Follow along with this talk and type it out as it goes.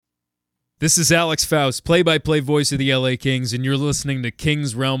This is Alex Faust, play-by-play voice of the LA Kings, and you're listening to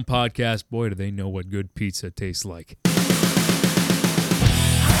Kings Realm Podcast. Boy, do they know what good pizza tastes like.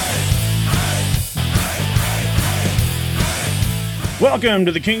 Welcome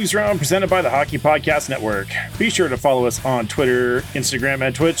to the Kings Realm, presented by the Hockey Podcast Network. Be sure to follow us on Twitter, Instagram,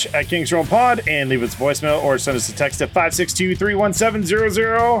 and Twitch at Kings Realm Pod, and leave us a voicemail or send us a text at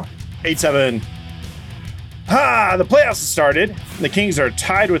 562-317-0087. The playoffs have started. The Kings are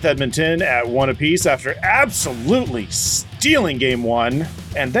tied with Edmonton at 1 apiece after absolutely stealing Game 1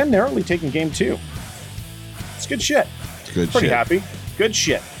 and then narrowly taking Game 2. It's good shit. Good Pretty shit. happy. Good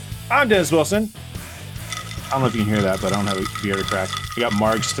shit. I'm Dennis Wilson. I don't know if you can hear that, but I don't have a beer to crack. We got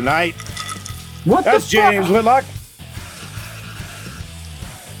Margs tonight. What That's the fuck? James Whitlock.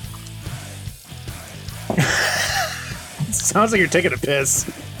 Sounds like you're taking a piss.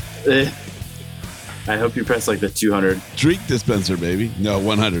 I hope you press like the 200. Drink dispenser, baby. No,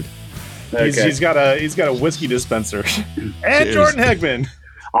 100. Okay. He's got a whiskey dispenser. And Cheers. Jordan Hegman.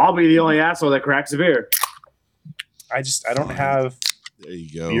 I'll be the only asshole that cracks a beer. I don't have There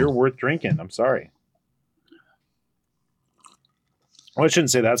you go. beer worth drinking. I'm sorry. Well, I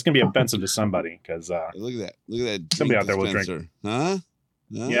shouldn't say that. It's going to be offensive to somebody because Look at that. Look at that. Somebody drink out there will drink. dispenser. Huh?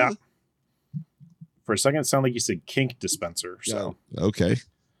 Yeah. For a second, it sounded like you said kink dispenser. So Yeah. Okay.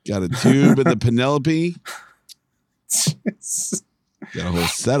 Got a tube in the Penelope. Got a whole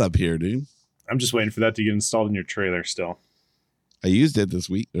setup here, dude. I'm just waiting for that to get installed in your trailer still. I used it this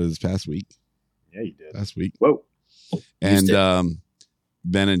past week. Yeah, you did. Last week. Whoa. And Used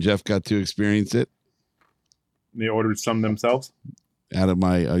Ben and Jeff got to experience it. They ordered some themselves. Out of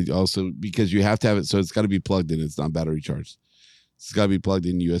I also, because you have to have it, so it's got to be plugged in. It's not battery charged. It's got to be plugged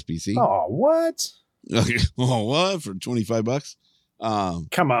in USB-C. Oh, what? Okay. Oh, what? For $25?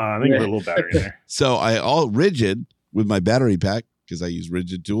 Come on. They can put a little battery in there. So I all Rigid with my battery pack, because I use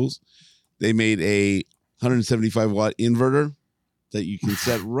Rigid tools. They made a 175 watt inverter that you can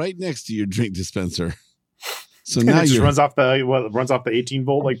set right next to your drink dispenser. So And now it just you runs off the 18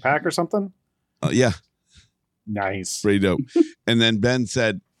 volt like pack or something. yeah, Nice. pretty dope. And then Ben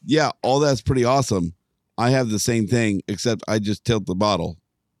said, "Yeah, all that's pretty awesome. I have the same thing, except I just tilt the bottle."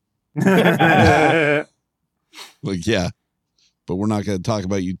 Well, Like, yeah, but we're not going to talk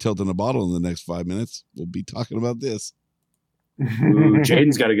about you tilting a bottle in the next 5 minutes. We'll be talking about this. Ooh,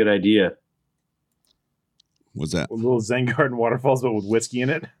 Jaden's got a good idea. What's that? A little Zen Garden waterfalls, but with whiskey in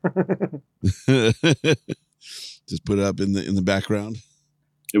it. Just put it up in the background.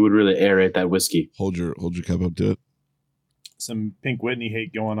 It would really aerate that whiskey. Hold your cup up to it. Some Pink Whitney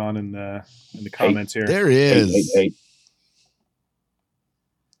hate going on in the comments here. There is. Hey.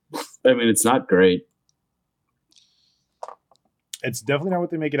 I mean, it's not great. It's definitely not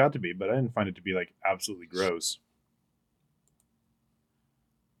what they make it out to be, but I didn't find it to be like absolutely gross.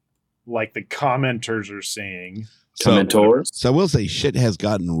 Like the commenters are saying. Commentors? So I will say shit has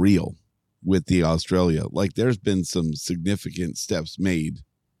gotten real with the Australia. Like there's been some significant steps made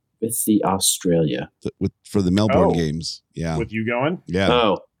It's the Australia. for the Melbourne Oh. games. Yeah. With you going? Yeah.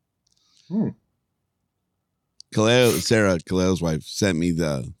 Oh, Sarah Kaleo's wife sent me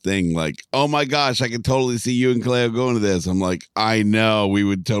the thing like, "Oh my gosh, I can totally see you and Kaleo going to this." I'm like, "I know, we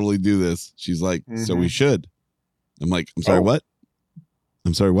would totally do this." She's like, "So we should." I'm like, "I'm sorry, Oh. what?"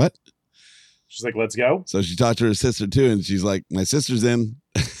 I'm sorry, what? She's like, let's go. So she talked to her sister too, and she's like, "My sister's in."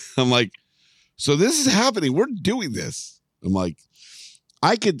 I'm like, "So this is happening. We're doing this." I'm like,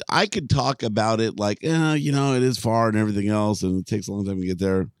 I could talk about it like, it is far and everything else, and it takes a long time to get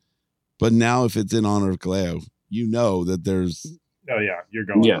there. But now, if it's in honor of Kaleo, you know that there's Oh, yeah. You're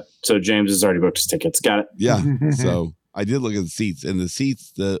going. yeah. So James has already booked his tickets. Got it. yeah. So I did look at the seats, and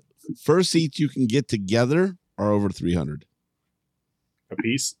the first seats you can get together are over $300 A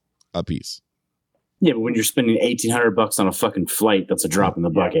piece. a piece, Yeah, but when you're spending $1,800 on a fucking flight, that's a drop in the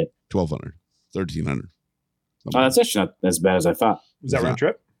bucket. $1,200, $1,300. That's actually not as bad as I thought. Was that Yeah. round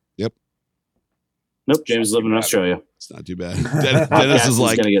trip? Nope, James is living in bad. Australia. It's not too bad. Dennis Podcast is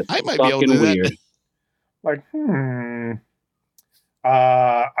like, gonna get I might be able to fucking do that. weird. Like,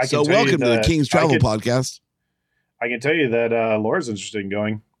 I can So tell welcome you to the that King's Travel Podcast. I can tell you that Laura's interested in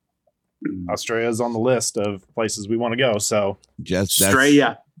going. Australia's on the list of places we want to go. So Jess,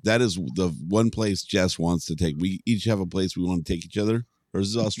 Australia. that is the one place Jess wants to take. We each have a place we want to take each other. Hers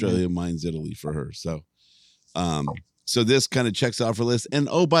is Australia, mine's Italy for her. So, so this kind of checks off her list. And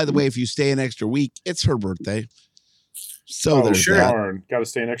oh, by the way, if you stay an extra week, it's her birthday. So there's sure. that. Got to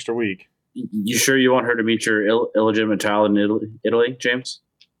stay an extra week. You sure you want her to meet your illegitimate child in Italy, James?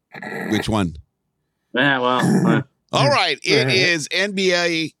 Which one? Yeah, well, All right, it is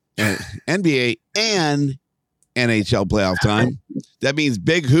NBA and NHL playoff time. That means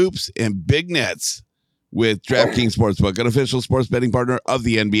big hoops and big nets with DraftKings Sportsbook, an official sports betting partner of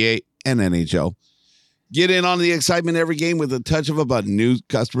the NBA and NHL. Get in on the excitement every game with a touch of a button. New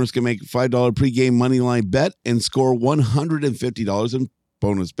customers can make a $5 pregame moneyline bet and score $150 in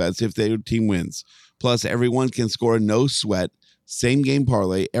bonus bets if their team wins. Plus, everyone can score a no-sweat same-game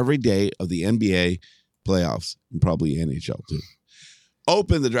parlay every day of the NBA playoffs and probably NHL too.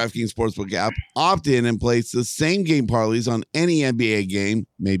 Open the DraftKings Sportsbook app, opt in, and place the same-game parlays on any NBA game,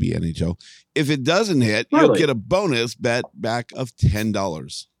 maybe NHL. If it doesn't hit, you'll get a bonus bet back of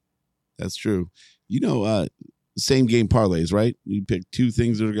 $10. That's true. You know, same game parlays, right? You pick two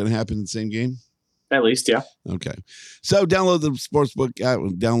things that are going to happen in the same game. At least, yeah. Okay. So download the Sportsbook app,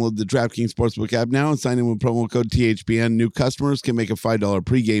 download the DraftKings Sportsbook app now and sign in with promo code THPN. New customers can make a $5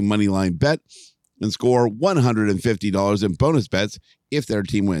 pregame moneyline bet and score $150 in bonus bets if their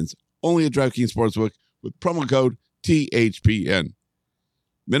team wins. Only at DraftKings Sportsbook with promo code THPN.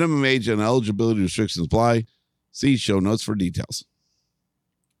 Minimum age and eligibility restrictions apply. See show notes for details.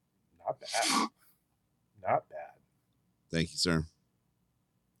 Not bad. Not bad. Thank you, sir.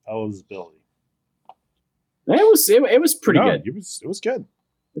 Eligibility. It was pretty good. It was good.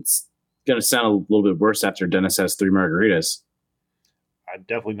 It's gonna sound a little bit worse after Dennis has 3 margaritas. I'm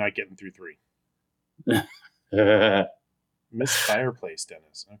definitely not getting through 3. Missed fireplace,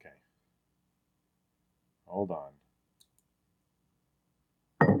 Dennis. Okay. Hold on.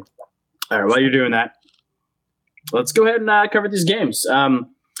 All right, while you're doing that, let's go ahead and cover these games.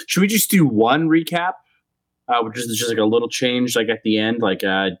 Should we just do one recap, which is just like a little change, like at the end, like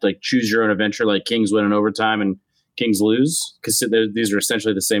choose your own adventure, like Kings win in overtime and Kings lose, because these are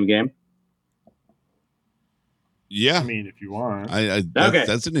essentially the same game. Yeah, I mean, if you want, okay.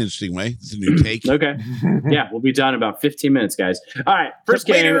 That's an interesting way. It's a new take. Okay, yeah, we'll be done in about 15 minutes, guys. All right, first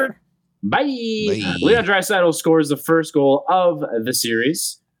game. Later. Bye. Leon Draisaitl scores the first goal of the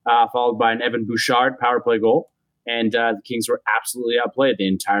series, followed by an Evan Bouchard power play goal. And the Kings were absolutely outplayed the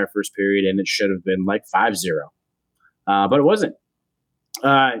entire first period, and it should have been like 5-0. But it wasn't.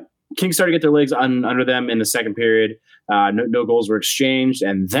 Kings started to get their legs under them in the second period. No goals were exchanged.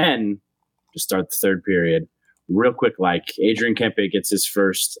 And then to start the third period, real quick, like Adrian Kempe gets his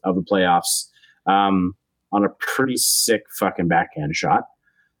first of the playoffs on a pretty sick fucking backhand shot.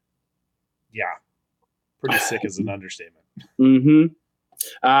 Yeah. Pretty sick is an understatement. Mm-hmm.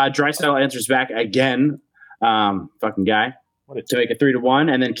 Draisaitl answers back again. Fucking guy to make it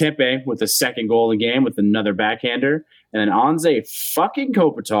 3-1, and then Kempe with the second goal of the game with another backhander, and then Anze fucking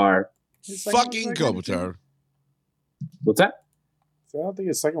Kopitar. Fucking Kopitar. What's that? So I don't think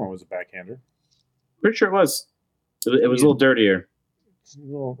his second one was a backhander. Pretty sure it was. It was a little dirtier. A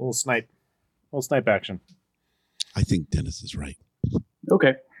little snipe action. I think Dennis is right.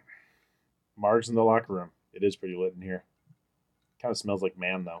 Okay. Marg's in the locker room. It is pretty lit in here. Kind of smells like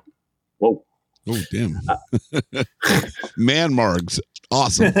man though. Whoa. Oh, damn. Man Margs.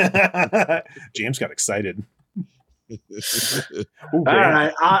 Awesome. James got excited. All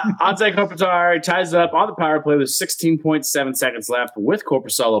right. Anze Kopitar ties it up on the power play with 16.7 seconds left with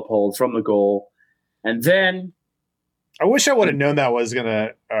Korpisalo pulled from the goal. And then I wish I would have known that was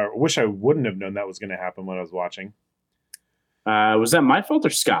gonna wish I wouldn't have known that was gonna happen when I was watching. Was that my fault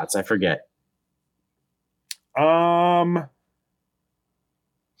or Scott's? I forget. I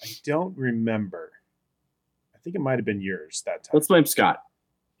don't remember. I think it might have been yours that time. Let's blame Scott.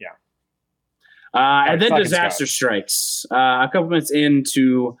 Yeah. And then disaster strikes. A couple minutes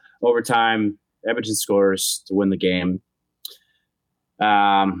into overtime, Edmonton scores to win the game.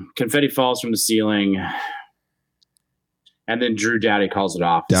 Confetti falls from the ceiling. And then Drew Doughty calls it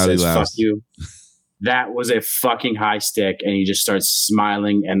off. Doughty says, laughs. Fuck you. That was a fucking high stick. And he just starts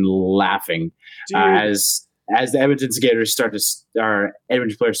smiling and laughing as the Edmonton players start to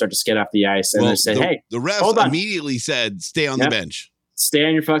skate off the ice, and they say, "Hey, the ref immediately said, stay on the bench. Stay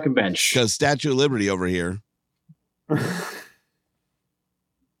on your fucking bench." Because Statue of Liberty over here."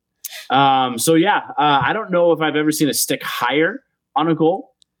 I don't know if I've ever seen a stick higher on a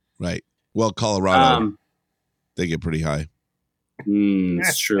goal. Right. Well, Colorado, they get pretty high.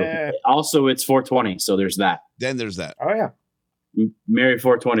 It's true. Also, it's 420, so there's that. Then there's that. Oh, yeah. Merry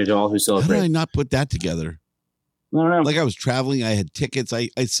 420 to all who celebrate. How did I not put that together? I don't know. Like I was traveling, I had tickets. I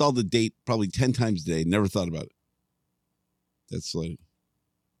saw the date probably 10 times a day. Never thought about it. That's funny.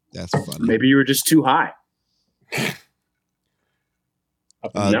 Maybe you were just too high.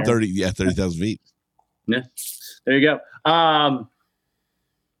 30,000 feet. Yeah, there you go.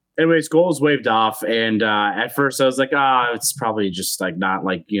 Anyways, goals waved off, and at first I was like, it's probably just like not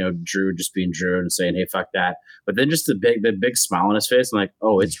like Drew just being Drew and saying, "Hey, fuck that." But then just the big smile on his face, I'm like,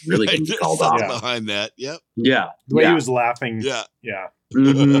 "Oh, it's really going to be called off." Behind that, yep. Yeah, the way he was laughing. Yeah.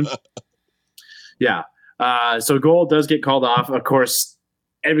 Mm-hmm. Yeah. So goal does get called off. Of course,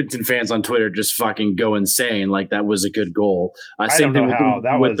 Edmonton fans on Twitter just fucking go insane. Like that was a good goal. Same thing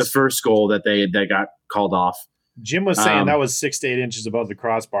with the first goal that got called off. Jim was saying that was 6 to 8 inches above the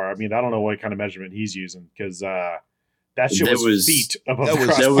crossbar. I mean, I don't know what kind of measurement he's using because that shit was feet above the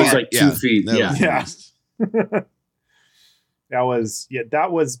crossbar. That was like 2 feet. That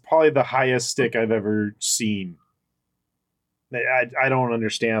was probably the highest stick I've ever seen. I don't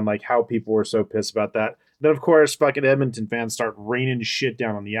understand like how people were so pissed about that. Then of course, fucking Edmonton fans start raining shit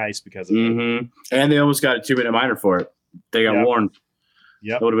down on the ice because of it. And they almost got a 2-minute minor for it. They got warned.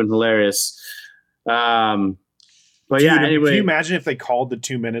 Yep. That would have been hilarious. But dude, anyway. Can you imagine if they called the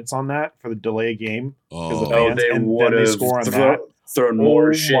 2 minutes on that for the delay game? They would have thrown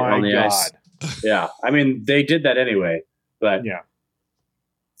more shit on the ice. Yeah. I mean, they did that anyway. But yeah.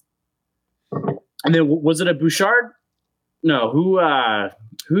 And then was it a Bouchard? No, who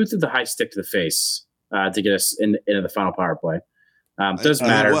threw the high stick to the face to get us into the final power play? Doesn't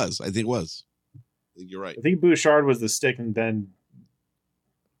matter. I think it was. I think you're right. I think Bouchard was the stick, and then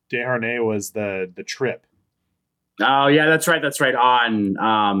Desharnais was the trip. Oh yeah, that's right. On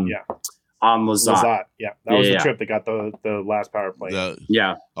on Lizotte. Yeah, that was the trip that got the last power play.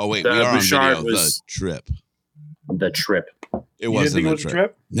 Oh wait, we are Bouchard on video. The trip. The trip. It wasn't a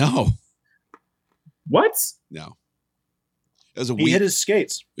trip. No. What? No. It was he hit his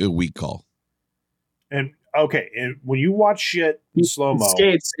skates. A weak call. And and when you watch shit in slow mo,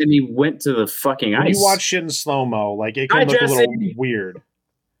 skates, and he went to the fucking ice. When you watch shit in slow mo, like it can look a little weird.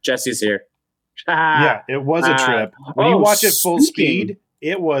 Jesse's here. Yeah, it was a trip. When you watch it full speed,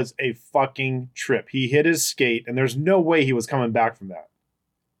 it was a fucking trip. He hit his skate, and there's no way he was coming back from that.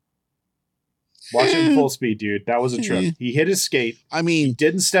 Watch it in full speed, dude. That was a trip. He hit his skate. I mean, he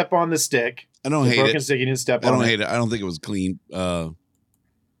didn't step on the stick. I don't hate broken it. Stick, he didn't step I on don't it. hate it. I don't think it was clean.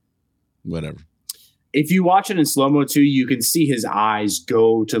 Whatever. If you watch it in slow-mo too, you can see his eyes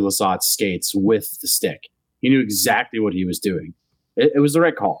go to Lizotte's skates with the stick. He knew exactly what he was doing. It was the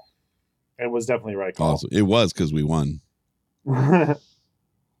right call. It was definitely the right call. Awesome. It was because we won.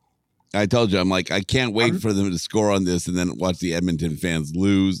 I told you, I'm like, I can't wait for them to score on this and then watch the Edmonton fans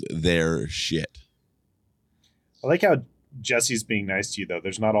lose their shit. I like how Jesse's being nice to you, though.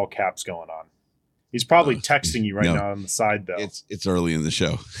 There's not all caps going on. He's probably texting you now on the side, though. It's early in the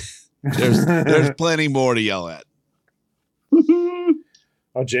show. There's plenty more to yell at.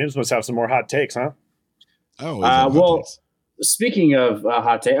 Oh, James must have some more hot takes, huh? Oh, speaking of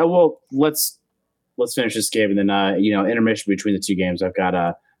hot take, let's finish this game and then intermission between the two games. I've got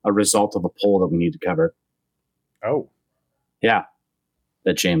a result of a poll that we need to cover. Oh, yeah,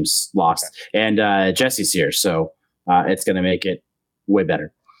 that James lost, and Jesse's here, so it's going to make it way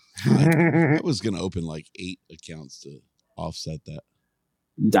better. I was going to open like 8 accounts to offset that.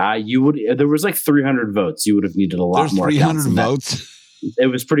 There was like 300 votes. You would have needed a lot more. 300 votes. It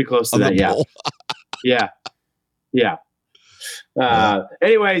was pretty close to that. Yeah.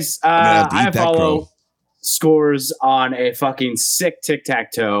 Anyways, I follow scores on a fucking sick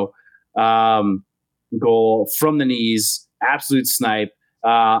tic-tac-toe goal from the knees. Absolute snipe.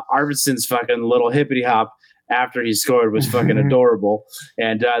 Arvidsson's fucking little hippity hop after he scored was fucking adorable.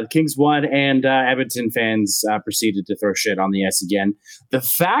 And the Kings won, and Edmonton fans proceeded to throw shit on the ice again. The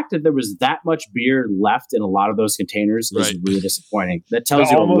fact that there was that much beer left in a lot of those containers is really disappointing. That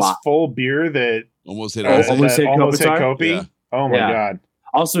tells you a lot. Almost full beer that almost hit Kopitar? Yeah. Oh my God.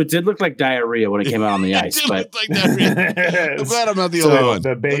 Also, it did look like diarrhea when it came out on the ice. But like diarrhea. I'm glad I'm not the only one.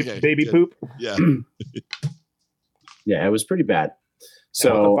 The baby poop? Yeah. Yeah, it was pretty bad.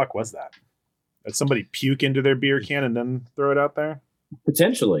 So what the fuck was that? Did somebody puke into their beer can and then throw it out there?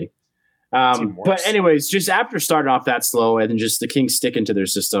 Potentially. But anyways, just after starting off that slow and then just the Kings stick into their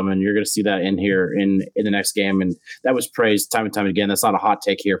system, and you're going to see that in here in the next game. And that was praised time and time again. That's not a hot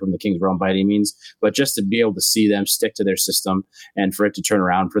take here from the Kings realm by any means, but just to be able to see them stick to their system and for it to turn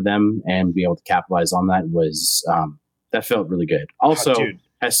around for them and be able to capitalize on that was that felt really good. Also,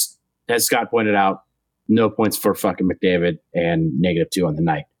 as Scott pointed out, no points for fucking McDavid and -2 on the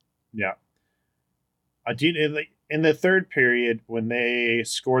night. Yeah. In the third period, when they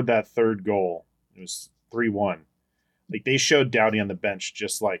scored that third goal, it was 3-1. Like they showed Doughty on the bench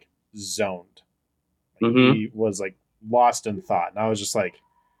just like zoned. He was like lost in thought. And I was just like,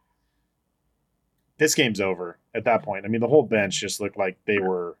 this game's over at that point. I mean, the whole bench just looked like they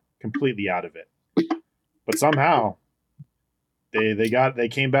were completely out of it. But somehow They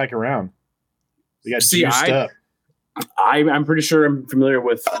came back around. They got juiced up. I'm pretty sure I'm familiar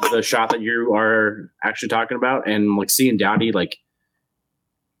with the shot that you are actually talking about, and like seeing Doughty like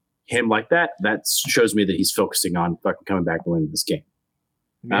him like that shows me that he's focusing on fucking coming back and winning this game.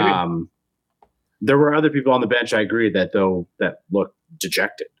 Maybe. There were other people on the bench, I agree, that looked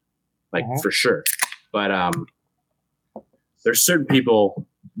dejected, like for sure. But there's certain people.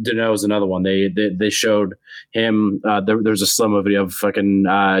 Dano is another one. They showed him. There's a slow-mo video of fucking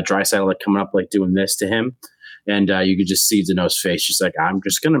Draisaitl like coming up like doing this to him. And you could just see Dano's face, just like, I'm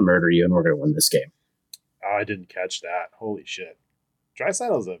just going to murder you and we're going to win this game. Oh, I didn't catch that. Holy shit.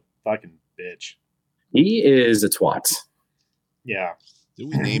 Draisaitl's a fucking bitch. He is a twat. Yeah. Did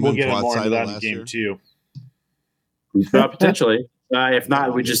we name we'll him get Twat more into that in last game year? 2. Potentially. If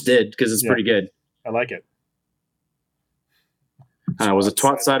not, we just did because it's pretty good. I like it. Was it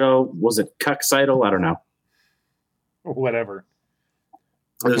Twat-Saito? Was it Cuck-Saito? I don't know. Whatever.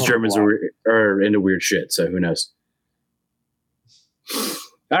 Those Germans are into weird shit, so who knows?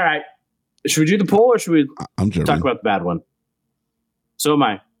 All right. Should we do the poll or should we talk about the bad one? So am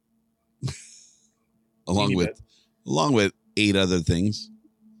I. along with 8 other things.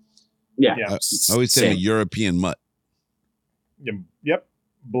 Yeah. I always say I'm a European mutt. Yep.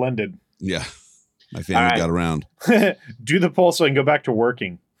 Blended. Yeah. My family got around. Do the poll so I can go back to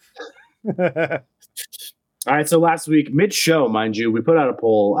working. All right, so last week, mid-show, mind you, we put out a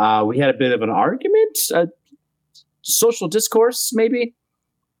poll. We had a bit of an argument, social discourse, maybe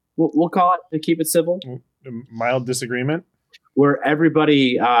we'll call it to keep it civil. A mild disagreement, where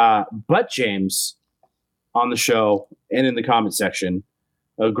everybody, but James, on the show and in the comment section,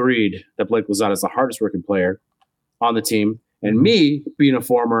 agreed that Blake Lizotte is the hardest working player on the team, and me, being a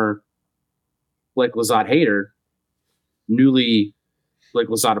former Blake Lizotte hater, newly Blake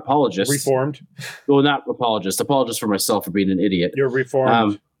Lizotte apologist. Reformed. Well, not apologist. Apologist for myself for being an idiot. You're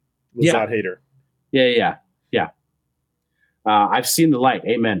reformed Lizotte hater. Yeah. I've seen the light.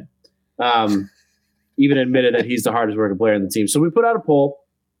 Amen. Even admitted that he's the hardest working player on the team. So we put out a poll.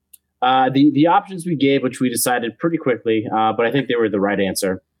 The options we gave, which we decided pretty quickly, but I think they were the right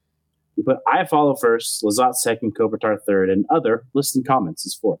answer. We put I follow first, Lizotte second, Kopitar third, and other list and comments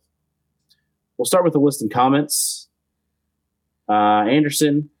is fourth. We'll start with the list and comments.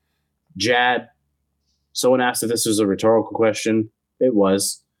 Anderson, Jad. Someone asked if this was a rhetorical question. It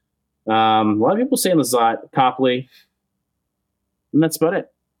was. A lot of people saying Lizotte, Copley, and that's about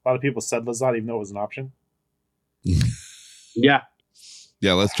it. A lot of people said Lizotte, even though it was an option. Yeah.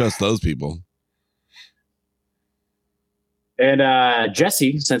 Yeah, let's trust those people. And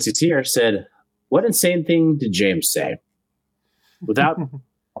Jesse, since he's here, said, "What insane thing did James say?" Without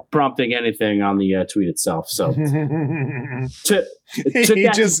prompting anything on the tweet itself. So he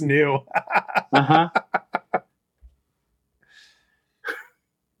just knew. Uh-huh.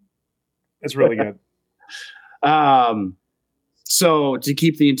 It's really good. So to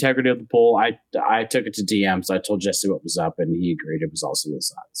keep the integrity of the poll, I took it to DMs. I told Jesse what was up, and he agreed it was also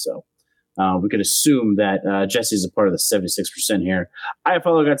Lizotte. So we could assume that Jesse's a part of the 76% here.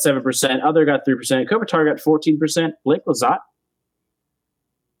 IFLO got 7%. Other got 3%. Kopitar got 14%. Blake Lizotte.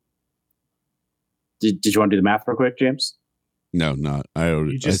 Did you want to do the math real quick, James? No.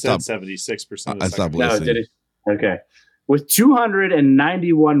 You just said 76%. I stopped listening. No, did it? Okay. With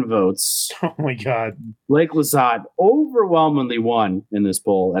 291 votes, Oh my God. Blake Lizotte overwhelmingly won in this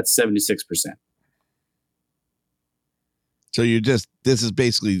poll at 76%. So this is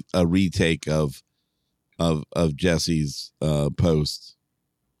basically a retake of Jesse's post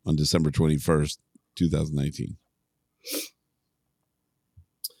on December 21st, 2019.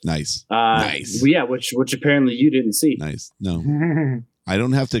 Nice. Nice. Yeah, which apparently you didn't see. Nice. No, I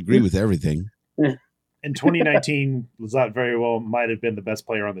don't have to agree with everything. In 2019, Lizotte very well might have been the best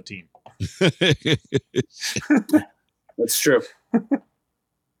player on the team. That's true.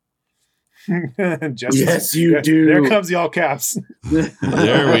 Yes, you do. There comes the all caps.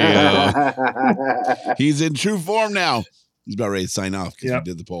 There we go. He's in true form now. He's about ready to sign off because he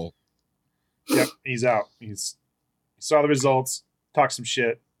did the poll. Yep, he's out. He saw the results, talked some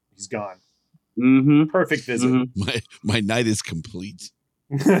shit. He's gone. Mm-hmm. Perfect visit. Mm-hmm. My night is complete.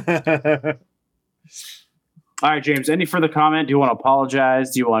 All right, James, any further comment? Do you want to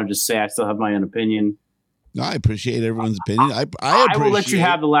apologize? Do you want to just say I still have my own opinion? No, I appreciate everyone's opinion. I will let you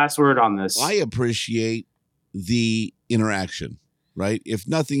have the last word on this. I appreciate the interaction, right? If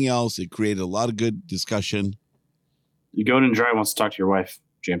nothing else, it created a lot of good discussion. You go in and Dry wants to talk to your wife,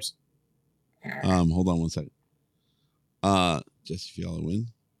 James. Hold on one second. Jesse Fiala win.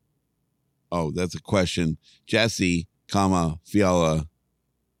 Oh, that's a question. Jesse, Fiala,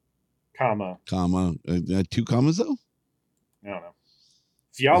 comma. 2 commas though? I don't know.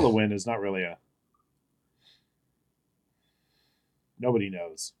 Fiala win is not really a. Nobody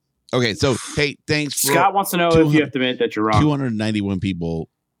knows. Okay, so hey, thanks. Scott wants to know if you have to admit that you're wrong. 291 people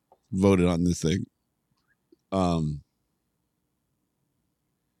voted on this thing. I'll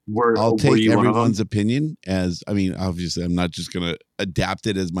take everyone's opinion as, I mean, obviously I'm not just going to adapt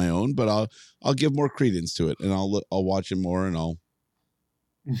it as my own, but I'll give more credence to it, and I'll watch it more, and I'll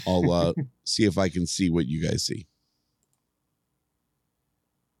see if I can see what you guys see.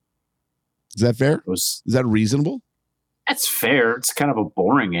 Is that fair? Is that reasonable? That's fair. It's kind of a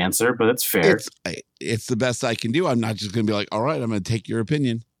boring answer, but it's fair. It's the best I can do. I'm not just going to be like, all right, I'm going to take your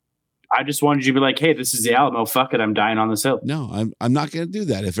opinion. I just wanted you to be like, hey, this is the Alamo. Fuck it, I'm dying on this hill. No, I'm not going to do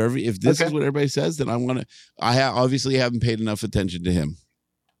that. If this is what everybody says, then I'm going to. Obviously haven't paid enough attention to him,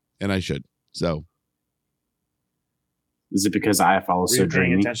 and I should. So, is it because IFL is so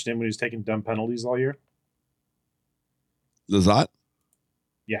dreamy? Paying attention to him when he's taking dumb penalties all year? Lazat?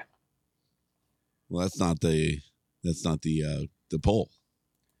 Yeah. Well, that's not the poll.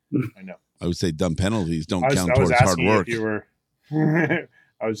 I know. I would say dumb penalties don't count towards hard work.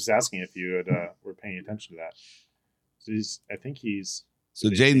 I was just asking if you were paying attention to that. So I think he's. So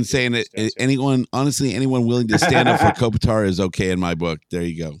Jaden's saying that anyone willing to stand up for Kopitar is okay in my book. There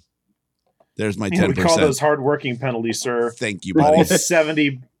you go. There's my 10%. We call those hard-working penalties, sir. Thank you, buddy.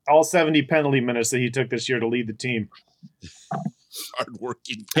 All 70 penalty minutes that he took this year to lead the team.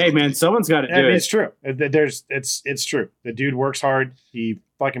 Hard-working. Hey, man, someone's got to do it. It's true. It's true. The dude works hard. He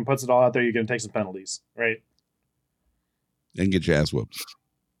fucking puts it all out there. You're going to take some penalties, right? And get your ass whooped.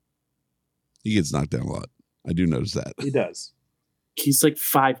 He gets knocked down a lot. I do notice that. He does. He's like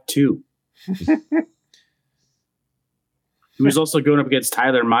 5'2". He was also going up against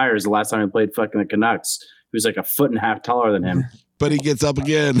Tyler Myers the last time he played fucking the Canucks, who's like a foot and a half taller than him. But he gets up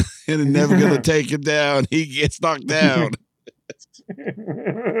again and is never going to take him down. He gets knocked down.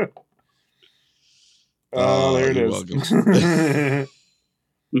 There it is. Welcome.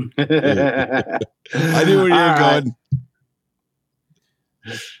 I knew where you were going.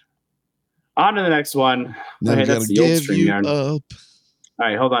 On to the next one. Never that's the old string yarn. All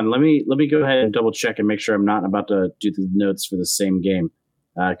right, hold on. Let me go ahead and double check and make sure I'm not about to do the notes for the same game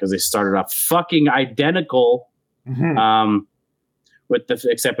because they started off fucking identical. Mm-hmm.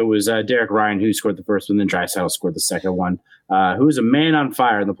 Except it was Derek Ryan who scored the first one, then Draisaitl scored the second one. Who was a man on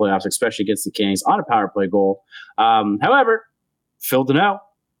fire in the playoffs, especially against the Kings on a power play goal. However, Phil Deneau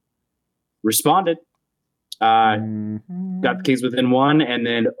responded. Got the Kings within one, and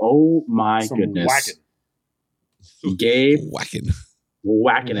then oh my goodness, Gabe whacking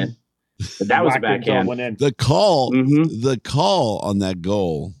it. But that was a backhand. The call on that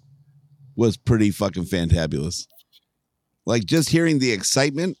goal was pretty fucking fantabulous. Like just hearing the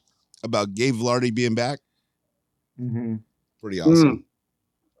excitement about Gabe Vilardi being back, pretty awesome.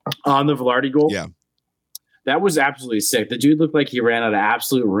 On the Vilardi goal, yeah. That was absolutely sick. The dude looked like he ran out of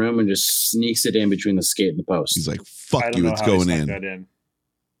absolute room and just sneaks it in between the skate and the post. He's like, "Fuck you, it's going in."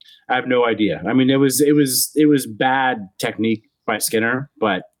 I have no idea. I mean, it was bad technique by Skinner,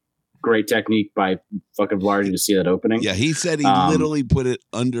 but great technique by fucking Vilardi to see that opening. Yeah, he said he literally put it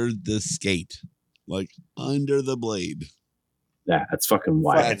under the skate, like under the blade. Yeah, that's fucking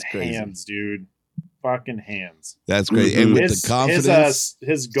wild. That's crazy. Hands, dude. Fucking hands. That's great. And with the confidence.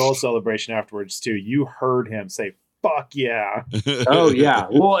 His goal celebration afterwards, too. You heard him say, fuck yeah. Oh, yeah.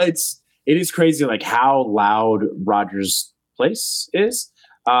 Well, it is crazy, like, how loud Rogers Place is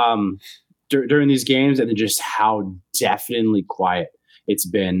during these games, and then just how deafeningly quiet it's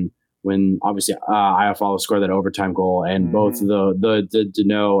been when, obviously, IFL scored that overtime goal, and both the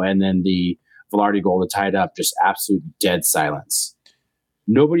Deneau and then the Vilardi goal to tie it up, just absolute dead silence.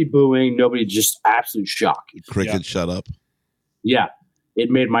 Nobody booing, nobody, just absolute shock. Cricket, shut up. Yeah, it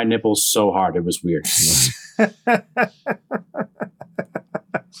made my nipples so hard. It was weird.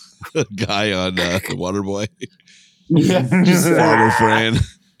 Guy on the Waterboy. Yeah, Farmer Fran.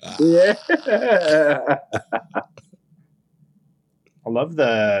 Yeah. I love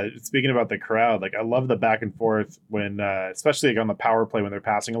speaking about the crowd, like I love the back and forth when, especially like on the power play when they're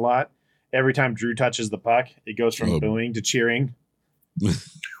passing a lot. Every time Drew touches the puck, it goes from booing to cheering.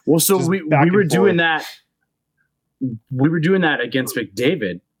 Well, so we were doing that. We were doing that against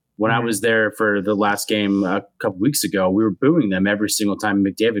McDavid when I was there for the last game a couple weeks ago. We were booing them every single time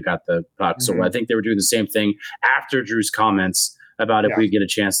McDavid got the puck. So I think they were doing the same thing after Drew's comments about if we get a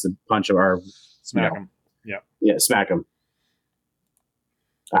chance to punch him or smack him. Yeah, smack him.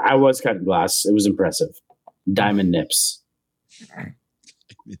 I was cutting glass. It was impressive. Diamond nips.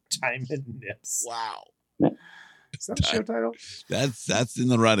 Diamond nips. Wow. Is that a show title? That's in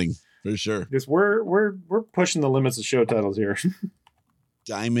the running. For sure. Because we're pushing the limits of show titles here.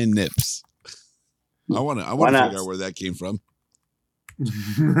 Diamond Nips. I want to figure out where that came from.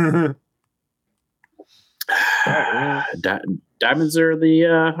 Diamonds are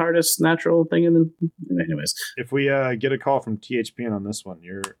the hardest natural thing in the. Anyways, if we get a call from THPN on this one,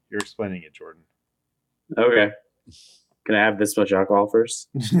 you're explaining it, Jordan. Okay. Can I have this much alcohol first?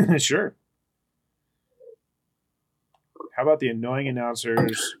 Sure. How about the annoying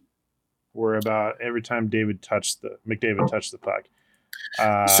announcers were about every time McDavid touched the puck?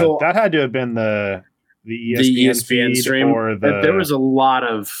 So that had to have been the ESPN stream. Or there was a lot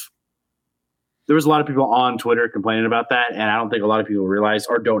of people on Twitter complaining about that, and I don't think a lot of people realize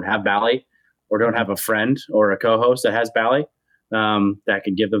or don't have Bally or don't have a friend or a co-host that has Bally that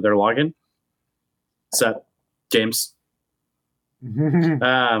can give them their login. What's up, James?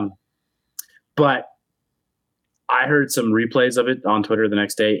 But I heard some replays of it on Twitter the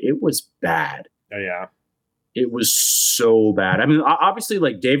next day. It was bad. Oh, yeah. It was so bad. I mean, obviously,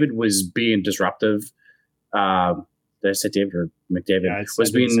 like David was being disruptive. Did I say David or McDavid? Yeah,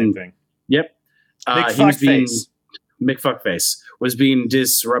 was being the same thing. Yep. He was being McFuckface was being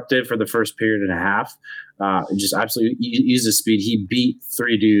disruptive for the first period and a half. Just absolutely used his speed. He beat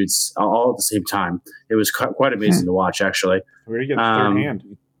 3 dudes all at the same time. It was quite amazing to watch, actually. Where do you get the third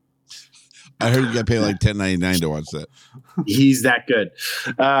hand? I heard you got to pay like $10.99 to watch that. He's that good.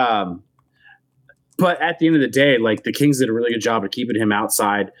 But at the end of the day, like the Kings did a really good job of keeping him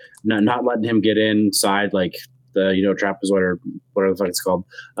outside, not letting him get inside, like the trapezoid or whatever the fuck it's called,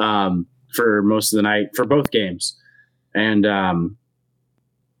 for most of the night for both games. And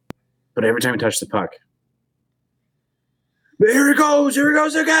but every time he touched the puck, here he goes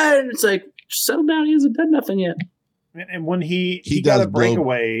again. It's like, settle down. He hasn't done nothing yet. And when he got a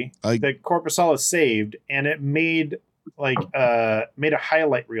breakaway that Korpisalo saved, and it made a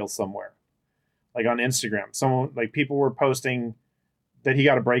highlight reel somewhere, like on Instagram. Someone like people were posting that he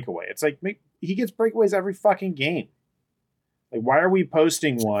got a breakaway. It's like he gets breakaways every fucking game. Like, why are we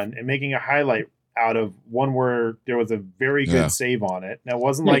posting one and making a highlight out of one where there was a very good save on it? And it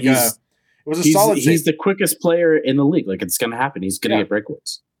wasn't it was a solid save. He's the quickest player in the league. Like, it's going to happen. He's going to get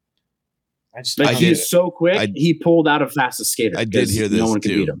breakaways. He's so quick. He pulled out a fastest skater. I did hear this no one too.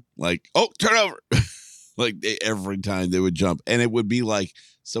 Could beat him. Like, turnover. Like every time they would jump, and it would be like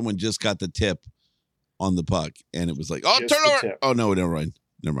someone just got the tip on the puck, and it was like, turnover. Oh no, never mind.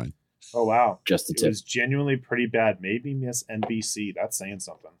 Oh wow, just the tip. It was genuinely pretty bad. Maybe miss NBC. That's saying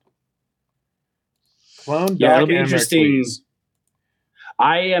something. Clone. Yeah, it'll be interesting. Please.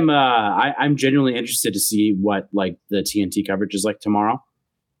 I'm genuinely interested to see what like the TNT coverage is like tomorrow.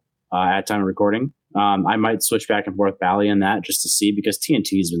 At time of recording, I might switch back and forth Bally in that just to see, because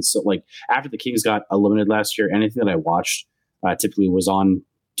TNT has been so like after the Kings got eliminated last year, anything that I watched typically was on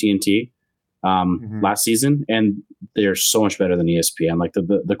TNT last season, and they're so much better than ESPN. Like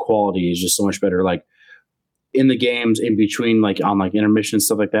the quality is just so much better. Like in the games, in between, like on like intermission and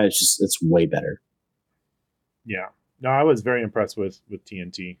stuff like that, it's way better. Yeah, no, I was very impressed with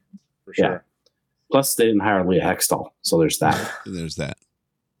TNT for sure. Yeah. Plus, they didn't hire Leah Hextall, so there's that. There's that.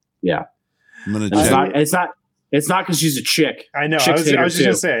 Yeah, I'm gonna check. It's not because she's a chick. I know. I was just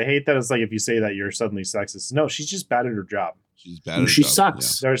gonna say, I hate that it's like if you say that you're suddenly sexist. No, she's just bad at her job. She's bad at her She job.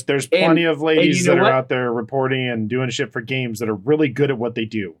 sucks. Yeah. There's plenty of ladies that are out there reporting and doing shit for games that are really good at what they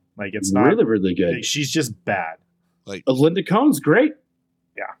do. Like it's not really, really good. She's just bad. Like Linda Cohn's great.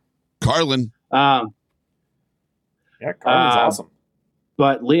 Yeah. Carlin. Yeah, Carlin's awesome.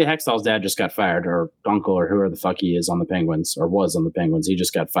 But Leah Hextall's dad just got fired, or uncle, or whoever the fuck he is on the Penguins, or was on the Penguins. He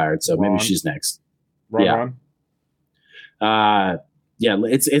just got fired, so maybe she's next. Ron. Yeah,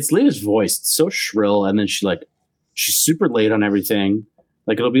 it's Leah's voice. It's so shrill, and then she's super late on everything.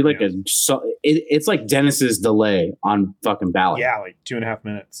 Like it'll be like it's like Dennis's delay on fucking Bally. Yeah, like 2.5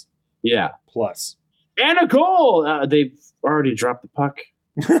 minutes. Yeah, plus and a goal. They've already dropped the puck.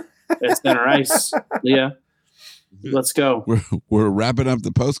 It's center ice. Leah. Let's go. We're wrapping up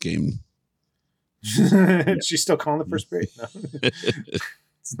the post game. She's still calling the first period. No.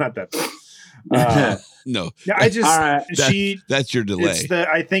 It's not that bad. No. Yeah, I just that's your delay.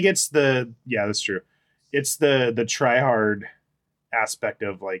 I think it's that's true. It's the try hard aspect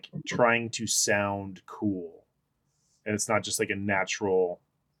of like trying to sound cool, and it's not just like a natural.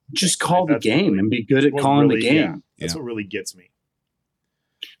 Just call the game and be good at calling the game. Yeah, that's what really gets me.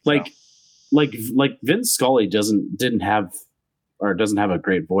 Like Vince Scully doesn't have a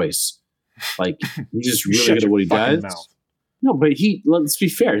great voice. Like he's just really good at what he does. Mouth. No, but let's be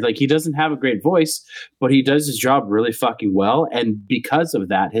fair. Like he doesn't have a great voice, but he does his job really fucking well, and because of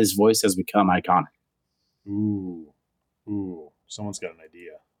that, his voice has become iconic. Ooh, someone's got an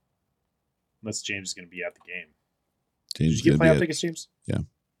idea. Unless James is going to be at the game. James Did you get playoff tickets, James? Yeah.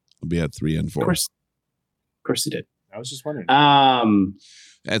 I'll be at 3 and 4. Of course he did. I was just wondering.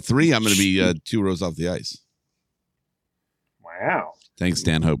 At 3, I'm going to be 2 rows off the ice. Wow. Thanks,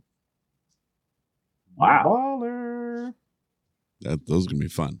 Stanhope. Wow. Baller. Those are going to be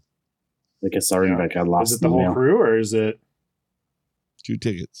fun. I guess our invite got lost. Is it the whole crew or is it 2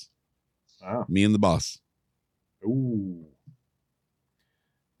 tickets? Wow. Me and the boss. Ooh.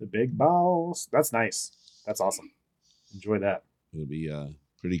 The big balls. That's nice. That's awesome. Enjoy that. It'll be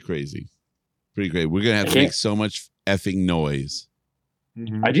pretty crazy. Pretty great. We're going to have to make so much effing noise.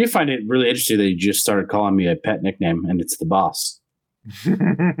 Mm-hmm. I do find it really interesting that you just started calling me a pet nickname, and it's the boss. Who,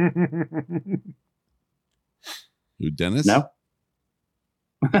 Dennis? No.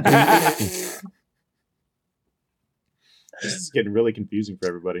 This is getting really confusing for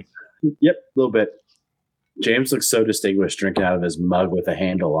everybody. Yep, a little bit. James looks so distinguished drinking out of his mug with a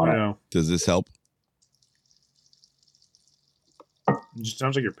handle on I it. know. Does this help? It just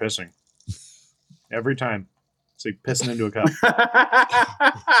sounds like you're pissing. Every time. It's like pissing into a cup.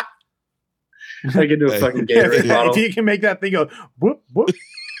 I can do a fucking Gatorade bottle. If you can make that thing go whoop, whoop,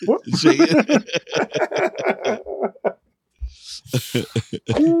 whoop. For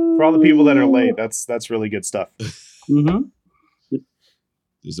all the people that are late, that's really good stuff. Mm-hmm.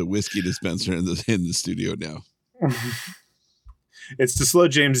 There's a whiskey dispenser in the studio now. It's to slow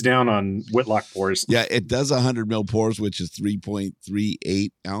James down on Whitlock pours. Yeah, it does 100 mil pours, which is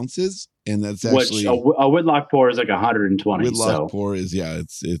 3.38 ounces, and that's actually a Whitlock pour is like 120. Whitlock pour is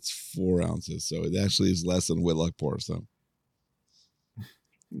it's 4 ounces, so it actually is less than Whitlock pour. So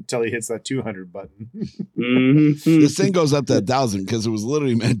until he hits that 200 button. Mm-hmm. This thing goes up to 1,000 because it was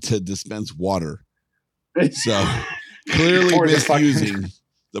literally meant to dispense water. So clearly misusing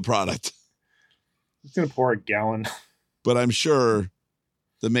the product. It's gonna pour a gallon. But I'm sure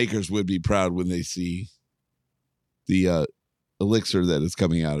the makers would be proud when they see the elixir that is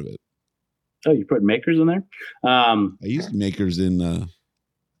coming out of it. Oh, you put makers in there? I used makers in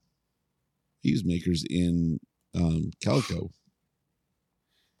Calico.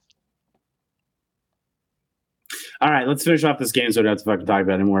 All right, let's finish off this game so we don't have to fucking talk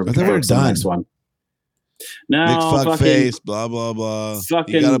about it anymore. I thought we were done. Next one. No, Nick fuckface, blah blah blah.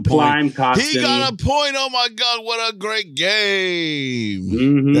 Fucking Climb Costin. He got a point. Oh my god, what a great game!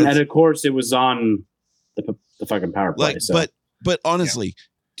 Mm-hmm. And of course, it was on the fucking power play. But honestly,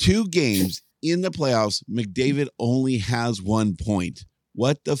 2 games in the playoffs, McDavid only has 1 point.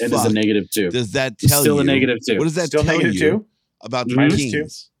 What the fuck? It is a -2. Does that tell you? Still a -2. What does that Still tell you -2? about the -2?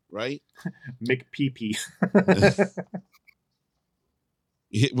 Kings? Right? McPee.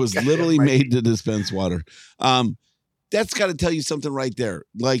 It was literally made to dispense water. That's got to tell you something right there.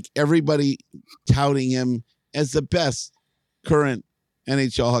 Like everybody touting him as the best current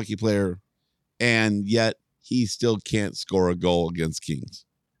NHL hockey player, and yet he still can't score a goal against Kings.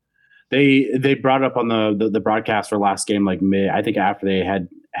 They brought up on the broadcast for last game, like I think after they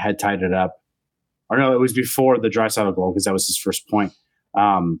had tied it up, or no, it was before the Draisaitl goal because that was his first point.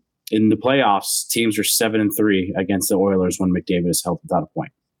 In the playoffs, teams are 7-3 against the Oilers when McDavid is held without a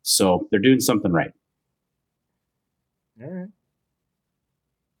point. So they're doing something right. All right.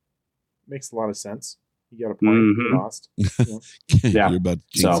 Makes a lot of sense. You got a point. You lost. Yeah. You're about to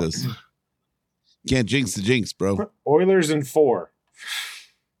jinx us. Can't jinx the jinx, bro. Oilers in 4.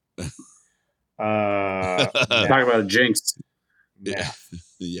 Talk about a jinx. Math.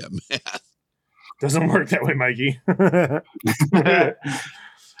 Yeah, math. Doesn't work that way, Mikey.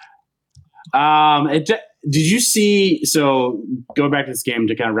 Did you see? So going back to this game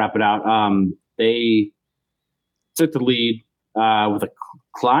to kind of wrap it out, they took the lead with a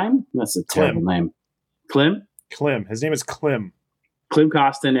Climb. That's a terrible name. Klim. His name is Klim. Klim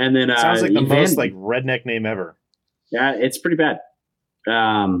Kostin, and then sounds like the most like redneck name ever. Yeah, it's pretty bad.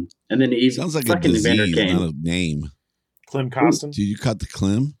 And then he's sounds like a disease, not a name. Klim Kostin. Did you cut the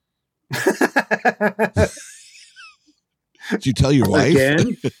Klim? Did you tell your wife?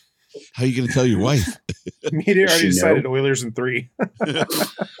 Again? How are you going to tell your wife? Media already decided Oilers in 3.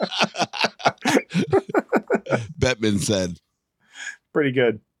 Bettman said. Pretty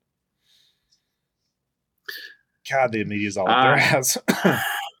good. God, the media's all up their ass.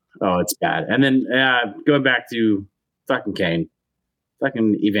 Oh, it's bad. And then going back to fucking Kane.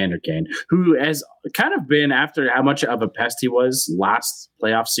 Fucking Evander Kane, who has kind of been, after how much of a pest he was last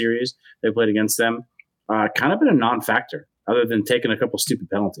playoff series they played against them, kind of been a non-factor other than taking a couple stupid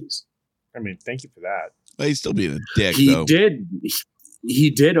penalties. I mean, thank you for that. Well, he's still being a dick, though. He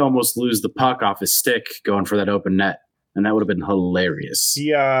did almost lose the puck off his stick going for that open net, and that would have been hilarious.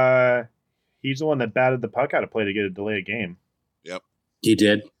 He's the one that batted the puck out of play to get a delay of game. Yep. He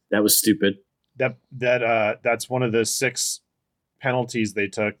did. That was stupid. That's one of the 6 penalties they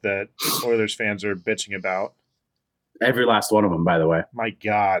took that Oilers fans are bitching about. Every last one of them, by the way. My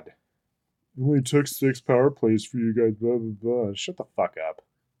God. We only took 6 power plays for you guys. Blah, blah, blah. Shut the fuck up.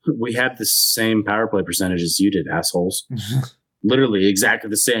 We had the same power play percentage as you did, assholes. Literally exactly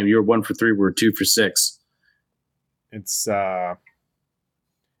the same. You were 1 for 3. We were 2 for 6. It's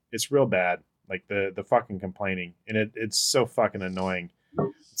real bad. Like the fucking complaining. And it's so fucking annoying.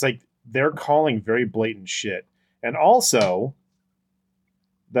 It's like they're calling very blatant shit. And also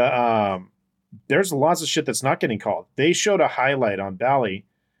there's lots of shit that's not getting called. They showed a highlight on Bally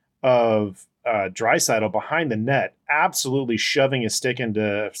of Draisaitl behind the net, absolutely shoving his stick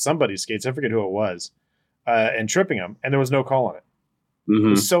into somebody's skates. I forget who it was, and tripping him, and there was no call on it. Mm-hmm. It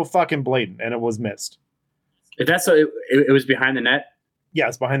was so fucking blatant, and it was missed. If that's so, it was behind the net. Yeah,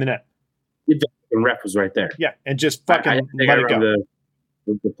 it's behind the net. The ref was right there. Yeah, and just fucking let it go.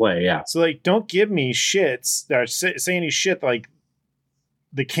 The play, yeah. So like, don't give me shits or say any shit like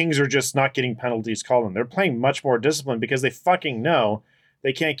the Kings are just not getting penalties called on. They're playing much more disciplined because they fucking know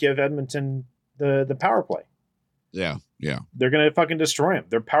they can't give Edmonton the power play. Yeah. They're going to fucking destroy them.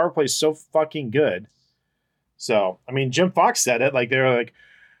 Their power play is so fucking good. So, I mean, Jim Fox said it. Like, they're like,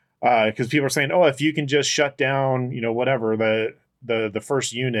 because people are saying, oh, if you can just shut down, whatever, the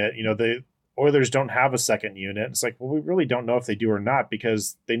first unit, the Oilers don't have a second unit. It's like, well, we really don't know if they do or not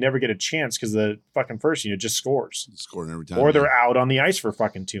because they never get a chance because the fucking first unit just scores. Scoring every time. Or they're out on the ice for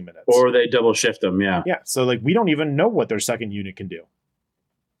fucking 2 minutes. Or they double shift them, yeah. Yeah, so like we don't even know what their second unit can do.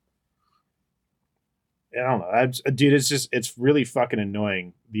 I don't know. Dude, it's really fucking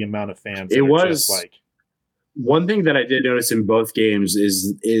annoying the amount of fans. It was like one thing that I did notice in both games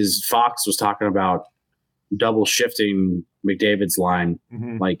is Fox was talking about double shifting McDavid's line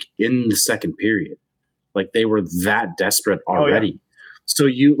like in the second period. Like they were that desperate already. Oh, yeah. So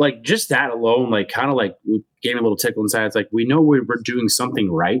you like just that alone, like kind of like gave me a little tickle inside. It's like we know we're doing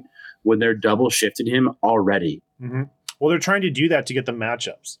something right when they're double shifting him already. Mm-hmm. Well, they're trying to do that to get the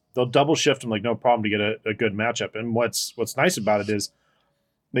matchups. They'll double shift him like no problem to get a good matchup. And what's nice about it is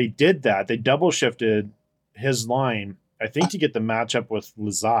they did that. They double shifted his line, I think, to get the matchup with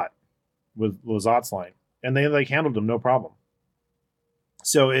Lazat's line. And they like handled him no problem.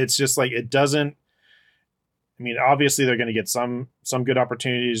 So it's just like it doesn't. I mean, obviously they're going to get some good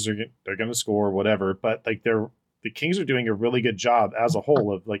opportunities. They're going to score whatever. But like the Kings are doing a really good job as a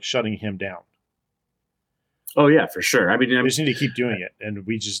whole of like shutting him down. Oh yeah, for sure. I mean, we just need to keep doing it, and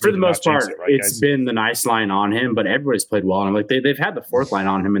we just for the most part, it's been the nice line on him. But everybody's played well on him. Like they've had the fourth line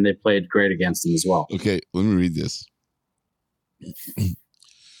on him, and they played great against him as well. Okay, let me read this.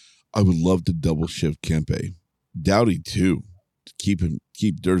 I would love to double shift Kempe, Doughty too, to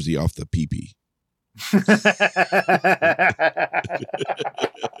keep Dursey off the pee-pee.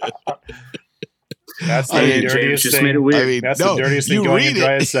 That's the dirtiest thing. Made it weird. I mean, that's the dirtiest thing going in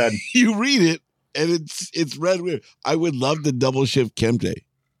Dry said. You read it, and it's red weird. I would love to double shift Kempe.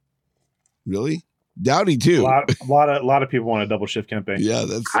 Really? Doughty too. A lot of people want to double shift Kempe. Yeah,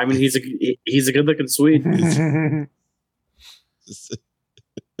 that's. I mean, he's a good looking Swede.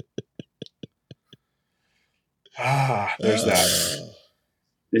 There's that.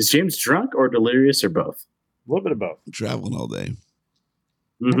 Is James drunk or delirious or both? A little bit of both. Traveling all day.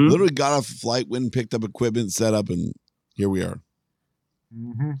 Mm-hmm. Literally got off a flight, went and picked up equipment, set up, and here we are.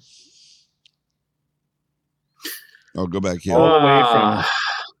 Mm-hmm. I'll go back here. All the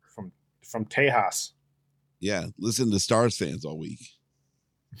way from Tejas. Yeah, listen to Stars fans all week.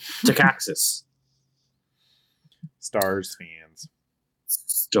 Texas. Stars fans.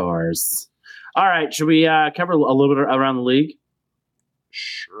 Stars. All right, should we cover a little bit around the league?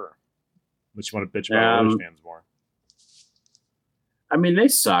 Sure. But you want to bitch about Oilers fans more? I mean, they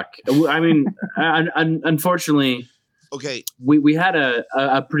suck. I mean, unfortunately, okay. We had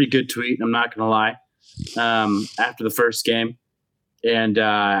a pretty good tweet. I'm not going to lie. After the first game, and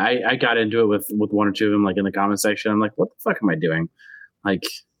I got into it with one or two of them, like in the comment section. I'm like, what the fuck am I doing? Like,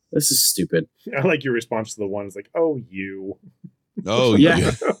 this is stupid. I like your response to the one is like, oh, you. Oh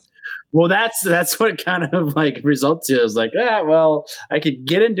yeah. Well, that's what it kind of like results to. Is like, well, I could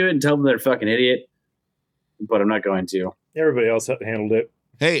get into it and tell them they're a fucking idiot, but I'm not going to. Everybody else handled it.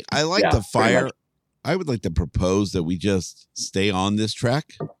 Hey, I like the fire. I would like to propose that we just stay on this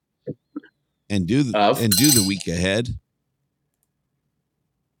track and do the week ahead.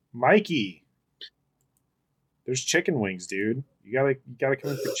 Mikey, there's chicken wings, dude. You gotta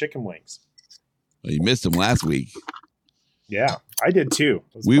come in for chicken wings. Well, you missed them last week. Yeah, I did too.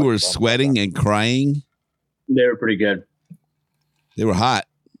 We were sweating and crying. They were pretty good. They were hot.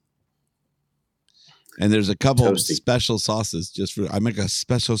 And there's a couple of special sauces just for. I make a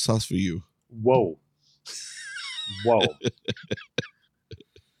special sauce for you. Whoa.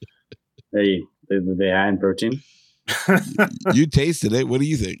 They high in protein. You tasted it. What do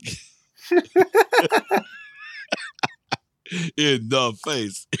you think? In the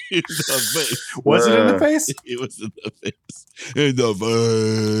face. In the face. Was it in the face? It was in the face. In the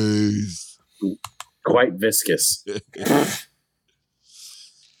face. Quite viscous.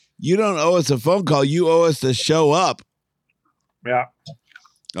 You don't owe us a phone call. You owe us to show up. Yeah.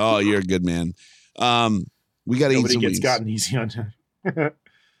 Oh, you're a good man. We got to eat Nobody some gets wings. gotten easy on time.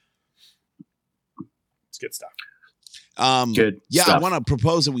 It's good stuff. Good. Yeah, stuff. I want to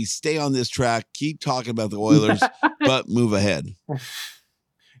propose that we stay on this track, keep talking about the Oilers, but move ahead.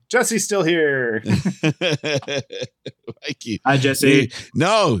 Jesse's still here. Mikey. Hi, Jesse.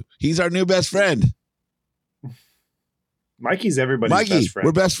 No, he's our new best friend. Mikey's everybody's Mikey, best friend.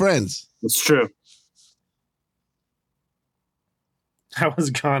 we're best friends. It's true. I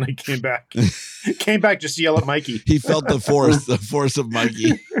was gone. I came back. Came back just to yell at Mikey. He felt the force of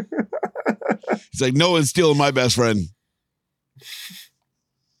Mikey. He's like, no one's stealing my best friend.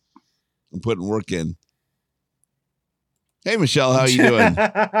 I'm putting work in. Hey, Michelle, how you doing?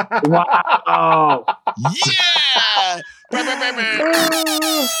 Wow. Yeah!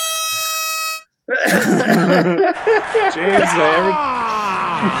 James,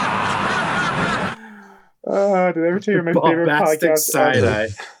 did I ever tell you my favorite Bombastic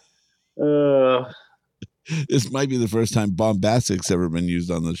podcast? side-eye. This might be the first time bombastic's ever been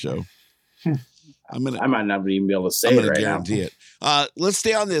used on the show. I might not even be able to say I'm it going right to guarantee now. it. Let's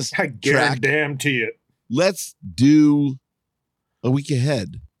stay on this I track. guarantee it. Let's do a week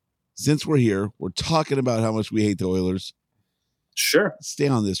ahead. Since we're here, we're talking about how much we hate the Oilers. Sure. Stay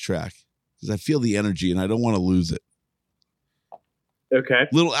on this track because I feel the energy and I don't want to lose it. Okay.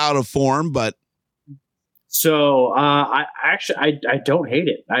 A little out of form, but So I don't hate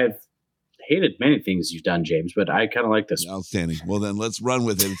it. I've hated many things you've done, James, but I kind of like this one. outstanding. Well, then let's run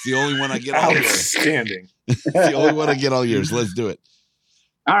with it. It's the only one I get all year. Outstanding. It's the only one I get all year. So let's do it.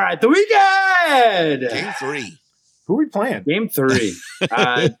 All right, the weekend. Game 3. Who are we playing? Game 3.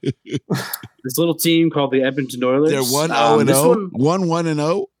 This little team called the Edmonton Oilers. They're 1-0-0. This one-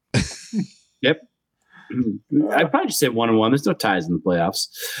 1-1-0. Yep. I'd probably just say 1-1. There's no ties in the playoffs.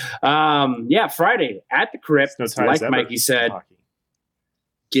 Yeah, Friday at the Crypt. There's no ties Like ever Mikey said, in hockey.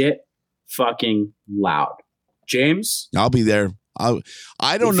 get fucking loud. James? I'll be there. I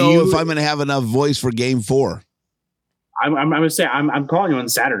don't know if I'm going to have enough voice for game 4. I'm going to say I'm calling you on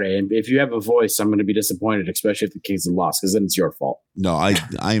Saturday, and if you have a voice, I'm going to be disappointed, especially if the Kings have lost, because then it's your fault. No, I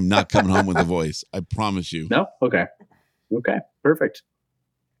am not coming home with a voice. I promise you. No? Okay, perfect.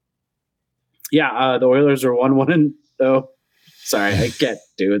 Yeah, the Oilers are 1-1. Sorry, I can't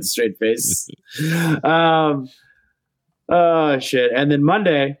do it with a straight face. Oh shit! And then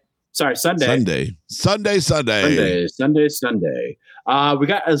Sunday. Sunday. We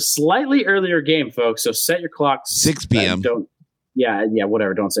got a slightly earlier game, folks. So set your clocks. 6 p.m.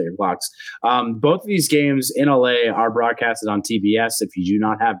 Whatever. Don't set your clocks. Both of these games in LA are broadcasted on TBS. If you do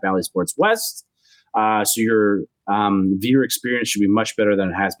not have Bally Sports West, so your viewer experience should be much better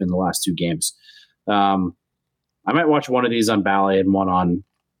than it has been the last 2 games. I might watch one of these on Bally and one on,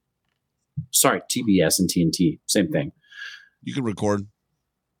 TBS and TNT. Same thing. You can record.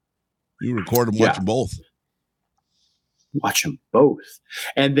 You record and watch them both. Watch them both.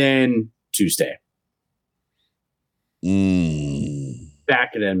 And then Tuesday.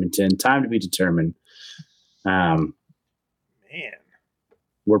 Back at Edmonton. Time to be determined. Man.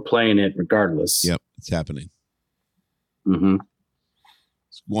 We're playing it regardless. Yep, it's happening. Mm-hmm.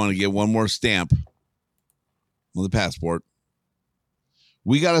 Want to get one more stamp on the passport.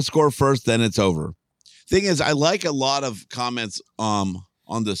 We got to score first, then it's over. Thing is, I like a lot of comments on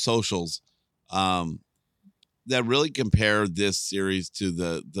the socials that really compare this series to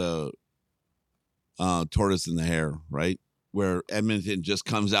the tortoise and the hare, right? Where Edmonton just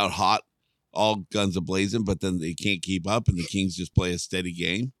comes out hot, all guns a-blazing, but then they can't keep up, and the Kings just play a steady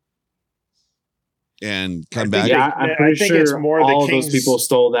game and come back. Yeah, I'm pretty sure it's more all the of Kings, those people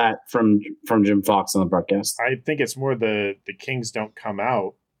stole that from Jim Fox on the broadcast. I think it's more the Kings don't come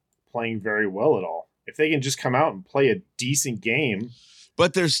out playing very well at all. If they can just come out and play a decent game,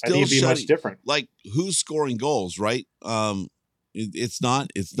 but they're I still think it'd be much different. Like, who's scoring goals, right? It's not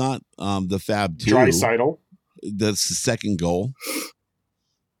the Fab 2. Draisaitl. That's the second goal.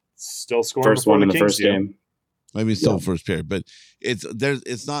 Still scoring First before one in the the Kings first do. game. I mean, still first period, but they're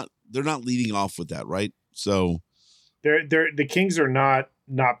not leading off with that, right? So the Kings are not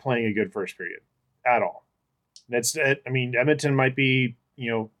playing a good first period at all. Edmonton might be,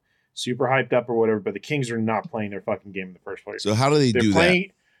 super hyped up or whatever, but the Kings are not playing their fucking game in the first place. So how do they do that?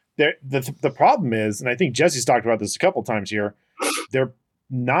 the problem is, and I think Jesse's talked about this a couple times here, they're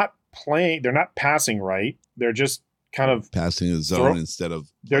not passing right. They're just kind of passing the zone instead of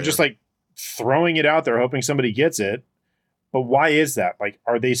they're just like throwing it out there, hoping somebody gets it. But why is that? Like,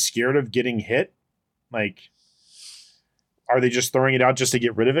 are they scared of getting hit? Like, are they just throwing it out just to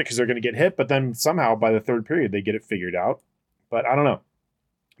get rid of it because they're going to get hit? But then somehow by the third period, they get it figured out. But I don't know.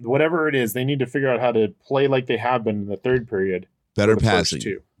 Whatever it is, they need to figure out how to play like they have been in the third period. Better passing.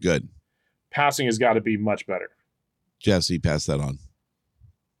 Good. Passing has got to be much better. Jesse, pass that on.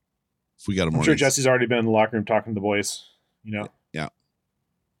 If we got a I'm sure Jesse's already been in the locker room talking to the boys. You know. Yeah.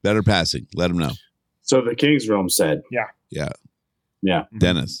 Better passing. Let them know. So the Kings Realm said. Yeah.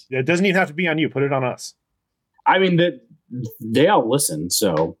 Dennis. It doesn't even have to be on you. Put it on us. I mean, they all listen,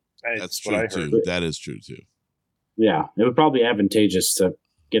 so. That's true, too. That is true, too. Yeah. It would probably be advantageous to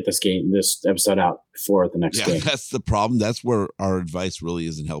get this episode out before the next game. That's the problem. That's where our advice really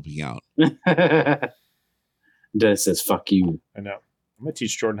isn't helping out. Dennis says, fuck you. I know. I'm going to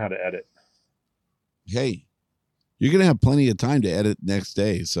teach Jordan how to edit. Hey, you're going to have plenty of time to edit next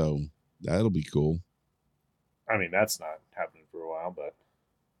day, so that'll be cool. I mean, that's not happening for a while, but.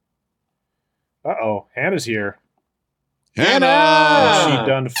 Uh-oh. Hannah's here. Hannah! She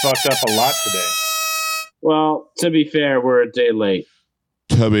done fucked up a lot today. Well, to be fair, we're a day late.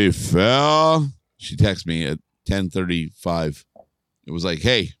 To be fair, she texted me at 10:35. It was like,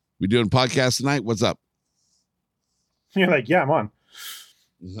 hey, we doing podcast tonight? What's up? You're like, yeah, I'm on.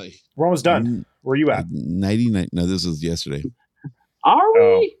 Like, we're almost done. Where are you at? 99. No, this was yesterday. Are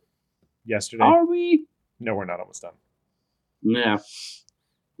we? Yesterday? Are we? No, we're not almost done. Yeah.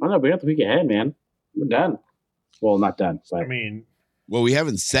 I don't know. We got the week ahead, man. We're done. Well, not done. But. I mean. Well, we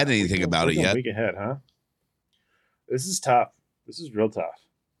haven't said anything about it yet. Week ahead, huh? This is tough. This is real tough.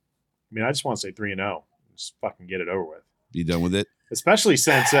 I mean, I just want to say 3-0. Just fucking get it over with. Be done with it? Especially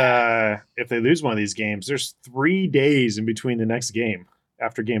since if they lose one of these games, there's 3 days in between the next game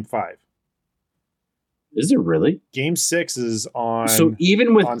after game 5. Is it really? Game 6 is on. So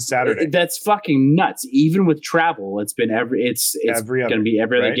even with on Saturday, that's fucking nuts. Even with travel, it's been going to be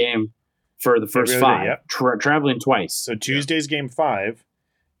every other game for the first 5. Yep. Traveling twice. So Tuesday's game 5,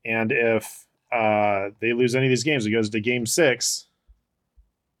 and if they lose any of these games, it goes to game 6.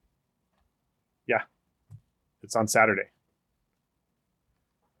 Yeah, it's on Saturday.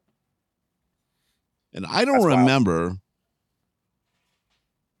 And I don't remember.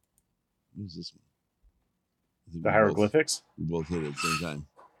 Who's this one? The hieroglyphics? We both hit it at the same time.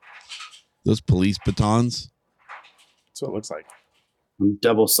 Those police batons? That's what it looks like.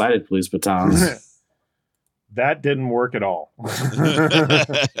 Double-sided police batons. That didn't work at all.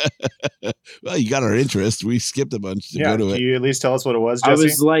 Well, you got our interest. We skipped a bunch to go to it. Can you at least tell us what it was, Jesse? I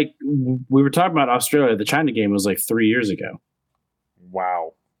was like, we were talking about Australia. The China game was like 3 years ago.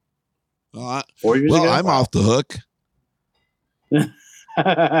 Wow. 4 years ago? I'm off the hook.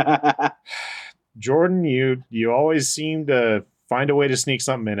 Jordan, you always seem to find a way to sneak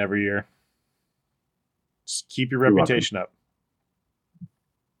something in every year. Just keep your reputation up.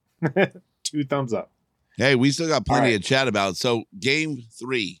 2 thumbs up. Hey, we still got plenty to chat about. So, game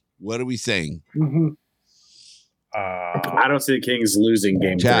 3, what are we saying? Mm-hmm. I don't see the Kings losing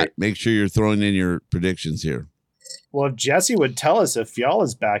game 3. Make sure you're throwing in your predictions here. Well, if Jesse would tell us if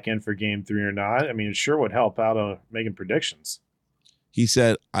Fiala's back in for game 3 or not, I mean, it sure would help out on making predictions. He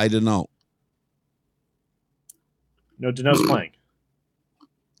said, I don't know. No, Dano's playing.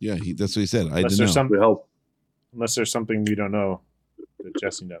 Yeah, that's what he said. I don't know. Unless there's something we don't know that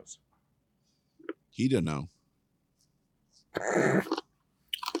Jesse knows. He don't know.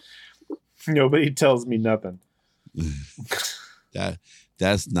 Nobody tells me nothing.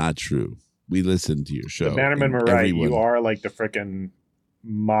 That's not true. We listen to your show. The Bannermen were right. You are like the frickin'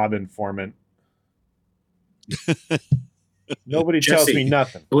 mob informant. Nobody tells me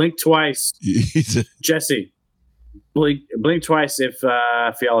nothing. Blink twice. Jesse, blink twice if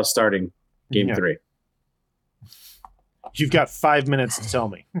Fiala's starting game 3. You've got 5 minutes to tell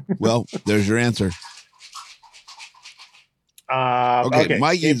me. Well, there's your answer. Okay.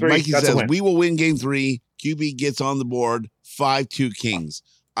 Mikey says, we will win game 3. QB gets on the board. 5-2 Kings.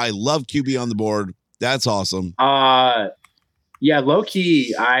 I love QB on the board. That's awesome. Yeah, low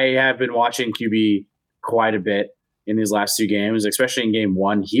key, I have been watching QB quite a bit in these last 2 games, especially in game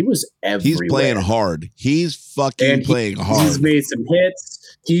 1. He was everywhere. He's playing hard. He's fucking playing hard. He's made some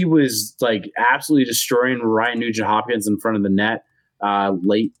hits. He was like absolutely destroying Ryan Nugent-Hopkins in front of the net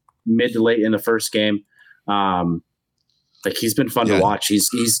mid to late in the first game. Like he's been fun to watch.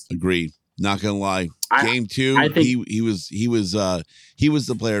 He's agreed. Not gonna lie. Game 2, he was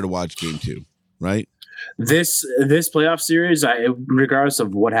the player to watch game 2. right? This playoff series, regardless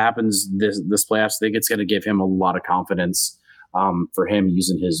of what happens this playoffs, I think it's going to give him a lot of confidence for him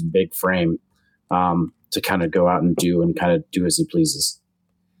using his big frame to kind of go out and do as he pleases.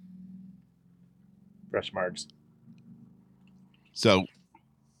 Fresh marks. So,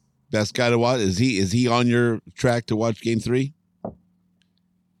 best guy to watch, is he on your track to watch Game 3?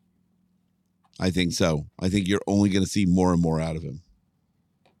 I think so. I think you're only going to see more and more out of him.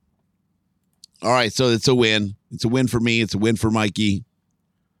 All right, so it's a win. It's a win for me. It's a win for Mikey.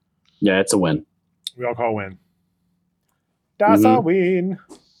 Yeah, it's a win. We all call win. That's a win.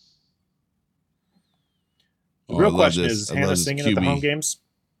 The real question is Hannah singing at the home games?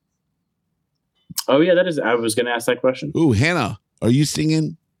 Oh, yeah, that is. I was going to ask that question. Ooh, Hannah, are you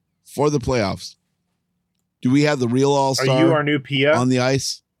singing for the playoffs? Do we have the real all-star? Are you our new Pia on the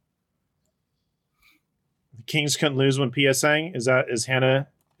ice? The Kings couldn't lose when Pia sang. Is Hannah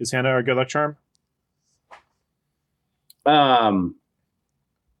our good luck charm? I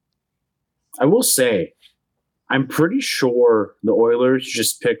will say, I'm pretty sure the Oilers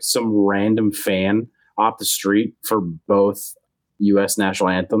just picked some random fan off the street for both U.S. national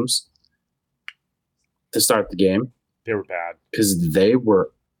anthems to start the game. They were bad because they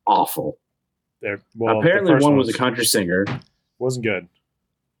were awful. Apparently, one was a country singer. Wasn't good.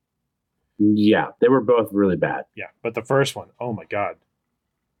 Yeah, they were both really bad. Yeah, but the first one, oh my God.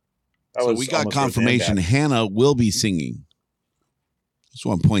 So we got confirmation Hannah will be singing. Just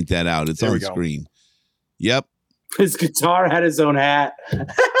want to point that out. It's on screen. Yep. His guitar had his own hat.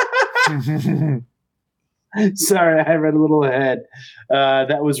 Sorry, I read a little ahead.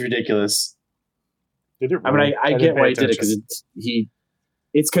 That was ridiculous. I get why he did it because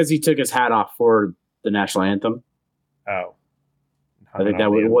it's because he took his hat off for the national anthem. Oh. I think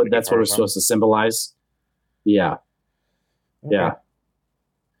that's what it was supposed to symbolize. Yeah. Okay. Yeah.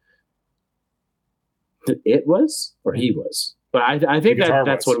 It was, or he was, but I think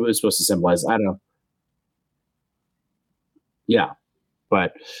that's what it was supposed to symbolize. I don't know. Yeah,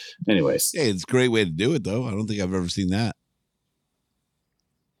 but anyways, hey, it's a great way to do it, though. I don't think I've ever seen that.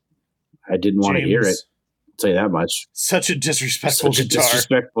 I didn't want to hear it. I'll tell you that much. Such a disrespectful guitar.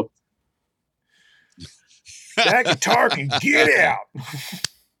 That guitar can get out.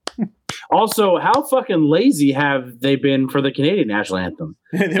 Also, how fucking lazy have they been for the Canadian national anthem?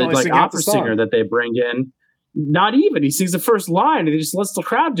 Like opera singer that they bring in, not even. He sings the first line and he just lets the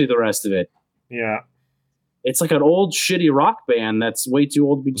crowd do the rest of it. Yeah. It's like an old shitty rock band that's way too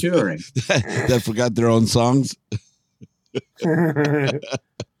old to be touring. That forgot their own songs. It's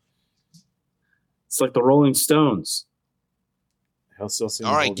like the Rolling Stones. He'll still sing.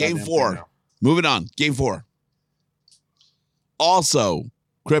 All right, Game 4. Moving on. Game 4. Also,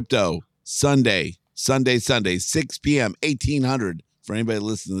 crypto. Sunday, 6 p.m., 1800 for anybody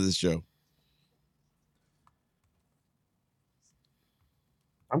listening to this show.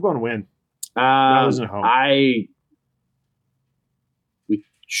 I'm going to win. Not losing at home. We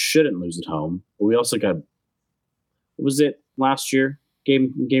shouldn't lose at home, but we also got, what was it last year?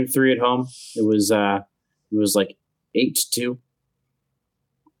 Game 3 at home. It was like 8-2.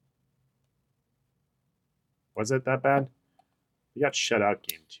 Was it that bad? We got shut out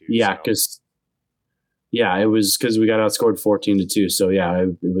game 2. Yeah, it was because we got outscored 14-2. So yeah,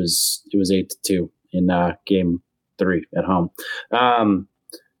 it was 8-2 in game 3 at home.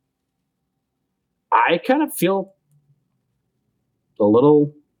 I kind of feel a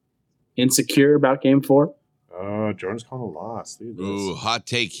little insecure about game 4. Oh, Jordan's calling a loss. Ooh, hot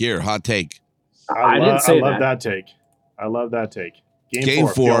take here. Hot take. I didn't say that. I love that take. I love that take. Game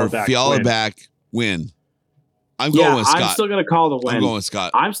 4, Fiala back, win. I'm going with Scott. I'm still going to call the win. I'm going with Scott.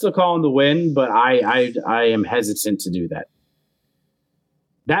 I'm still calling the win, but I am hesitant to do that.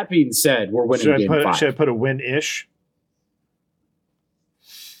 That being said, we're winning game 5. Should I put a win-ish?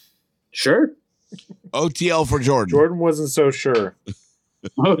 Sure. OTL for Jordan. Jordan wasn't so sure.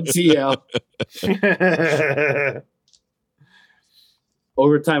 OTL.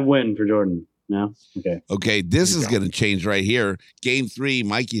 Overtime win for Jordan. No? Okay, this is going to change right here. Game 3,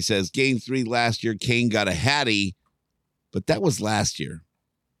 Mikey says, Game 3 last year, Kane got a Hattie, but that was last year.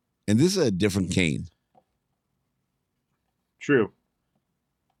 And this is a different Kane. True.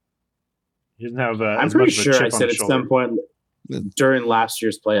 He doesn't have I'm pretty sure I said at some point during last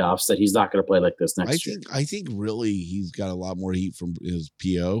year's playoffs that he's not going to play like this next year. I think really he's got a lot more heat from his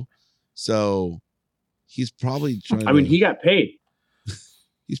PO. So he's probably trying I mean, he got paid.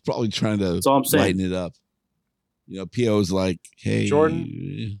 He's probably trying to That's all I'm saying. lighten it up. You know, PO's like, hey.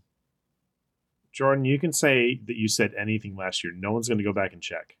 Jordan, you can say that you said anything last year. No one's going to go back and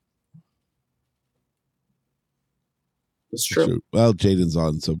check. That's true. Well, Jaden's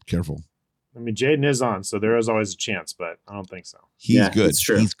on, so careful. I mean, Jaden is on, so there is always a chance, but I don't think so. He's good. It's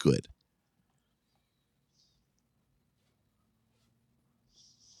true. He's good.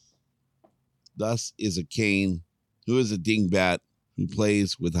 Thus is a Kane, who is a dingbat, who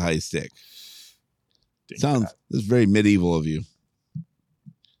plays with a high stick. This is very medieval of you.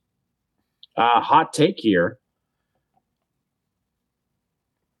 Hot take here.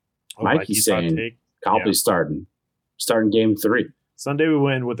 Mikey's saying Copley's starting game 3. Sunday we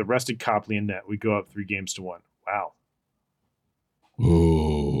win with the rested Copley in net. We go up 3-1. Wow.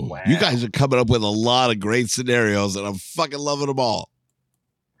 Ooh. Wow. You guys are coming up with a lot of great scenarios, and I'm fucking loving them all.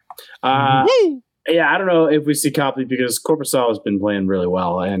 Woo! Yeah, I don't know if we see Copley because Korpisalo has been playing really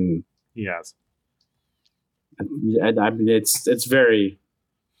well, and he has. I mean, it's very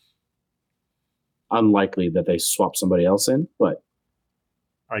unlikely that they swap somebody else in, but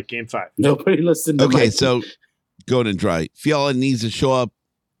all right, game 5. Nobody listened to Okay, Mikey. so going and dry. Fiala needs to show up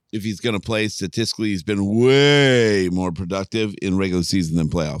if he's going to play. Statistically, he's been way more productive in regular season than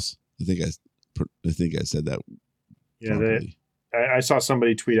playoffs. I think I said that. Yeah, I saw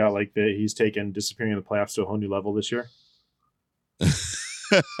somebody tweet out like that he's taken disappearing in the playoffs to a whole new level this year.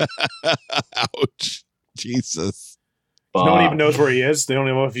 Ouch. Jesus. No one even knows where he is. They don't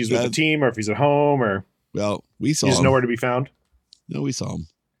even know if he's with the team or if he's at home or. Well, we saw him. He's nowhere to be found. No, we saw him.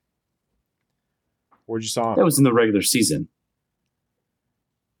 Where'd you saw him? That was in the regular season.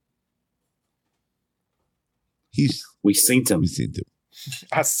 We seen him.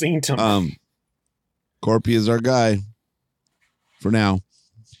 I seen him. Corpy is our guy for now.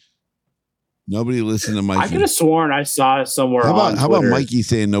 Nobody listened to Mikey. I could have sworn I saw it somewhere on How about Mikey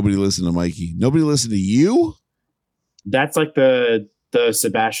saying nobody listened to Mikey? Nobody listened to you? That's like the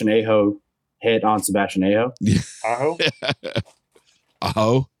Sebastian Aho hit on Sebastian Aho. Aho?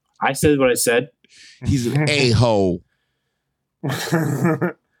 Aho? I said what I said. He's an a-ho.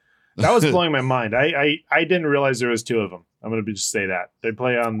 That was blowing my mind. I didn't realize there was 2 of them. I'm going to just say that. They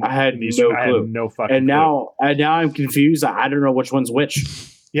play on I had Eastern. no clue. I had no fucking and now I'm confused. I don't know which one's which.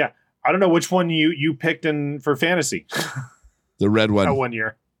 Yeah. I don't know which one you picked for fantasy. The red one. That 1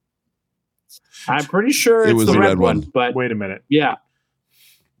 year. I'm pretty sure It it's was the the red red one. one. But wait a minute. Yeah.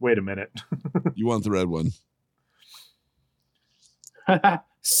 Wait a minute. You want the red one.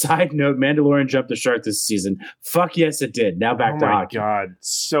 Side note, Mandalorian jumped the shark this season. Fuck yes, it did. Now back to hockey. Oh my God.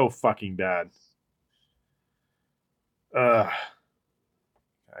 So fucking bad. I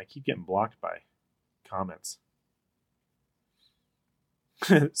keep getting blocked by comments.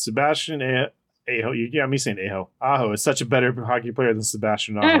 Sebastian Aho. You got me saying Aho. Aho is such a better hockey player than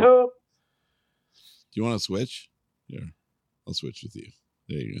Sebastian Aho. Aho. Do you want to switch? Here. I'll switch with you.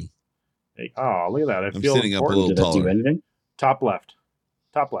 There you go. Hey, oh, look at that. I I'm feel sitting up a important. little Did that do taller. anything? Top left.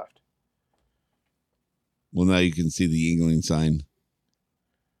 Well, now you can see the Yingling sign.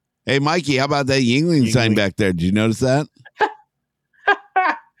 Hey, Mikey, how about that Yingling sign back there? Did you notice that?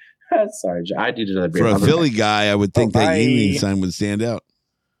 Sorry, I did another beer. For a Philly guy, I would think that bye. Yingling sign would stand out.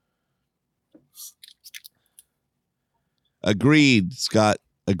 Agreed, Scott.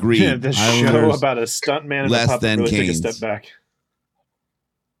 Agreed. The show Islanders, about a stuntman and less a puppet than really took a Canes. step back.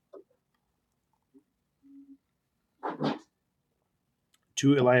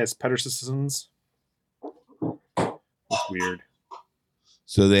 Two Elias Petterssons. That's weird.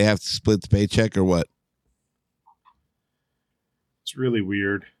 So they have to split the paycheck or what? It's really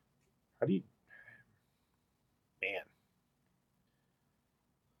weird. How do you... Man.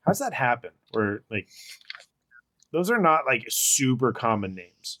 How's that happen? Where, like... Those are not, like, super common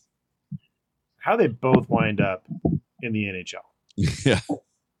names. How they both wind up in the NHL.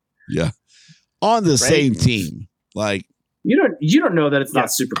 Yeah. On the same team. Like... You don't know that it's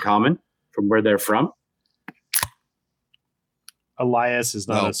not super common from where they're from. Elias is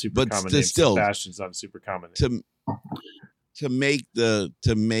not a super common name. Still, Sebastian's not a super common name. To make the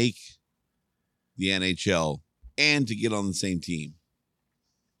NHL and to get on the same team.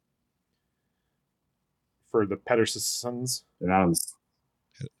 For the Petterssons. They're not on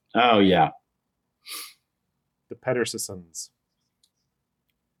Oh yeah. The Petterssons.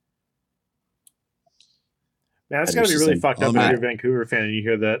 Man, that's got to be really fucked up if you're a Vancouver fan and you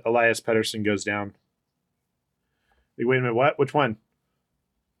hear that Elias Pettersson goes down. Wait a minute, what? Which one?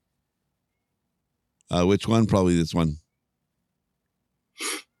 Which one? Probably this one.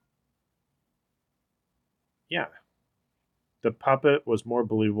 Yeah. The puppet was more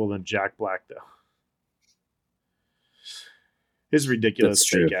believable than Jack Black, though. His ridiculous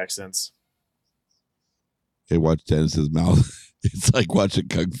fake accents. Hey, watch Dennis's mouth. It's like watching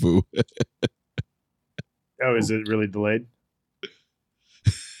Kung Fu. Oh, is it really delayed?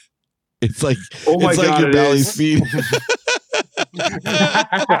 It's like oh my it's God, like your belly's feet. There we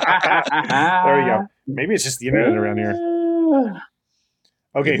go. Maybe it's just the internet around here.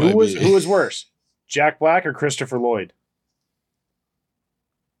 Okay, who was worse, Jack Black or Christopher Lloyd?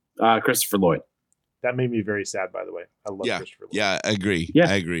 Christopher Lloyd. That made me very sad, by the way. I love Christopher Lloyd. Yeah, I agree. Yeah,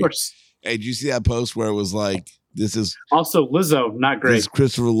 I agree. Of course. Hey, did you see that post where it was like, this is also Lizzo, not great. This is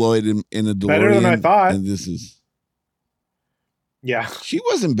Christopher Lloyd in a DeLorean. Better than I thought. And this is. Yeah. She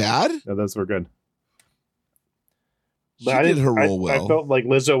wasn't bad. No, those were good. She did her role well. I felt like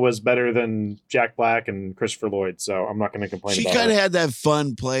Lizzo was better than Jack Black and Christopher Lloyd, so I'm not going to complain about it. She kind of had that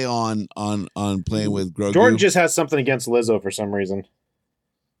fun play on playing with Grogu. Jordan just has something against Lizzo for some reason.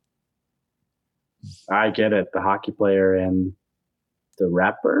 I get it. The hockey player and the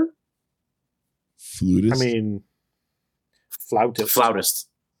rapper? Flutist? I mean, flautist. Flautist.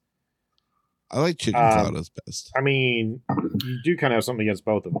 I like Chicken Flautist best. I mean, you do kind of have something against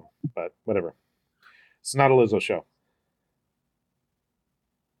both of them, but whatever. It's not a Lizzo show.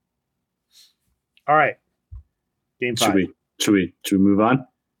 All right. Game 5. Should we move on?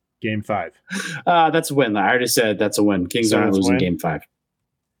 Game 5. That's a win. I already said that's a win. Kings aren't losing game 5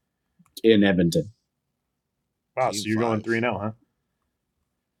 in Edmonton. Wow, Game so you're 5. going 3-0, huh?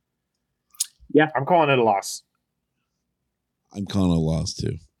 Yeah. I'm calling it a loss. I'm calling it a loss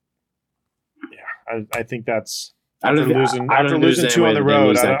too. Yeah, I think that's After losing 2 on the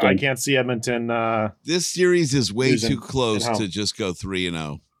road. I can't see Edmonton. This series is way losing too close at home. to just go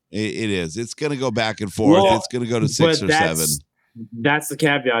 3-0. It is. It's going to go back and forth. Well, it's going to go to 6 or 7. That's the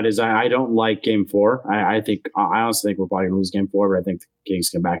caveat. Is I don't like game 4. I honestly think we're probably going to lose game 4, but I think the Kings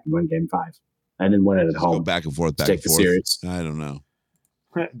come back and win game 5, and then win it at home. Go back and forth. Take the series. I don't know.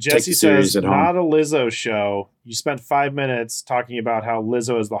 Jesse says, not a Lizzo show. You spent 5 minutes talking about how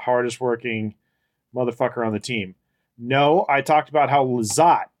Lizzo is the hardest working motherfucker on the team. No, I talked about how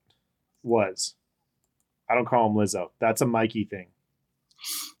Lizotte was. I don't call him Lizzo. That's a Mikey thing.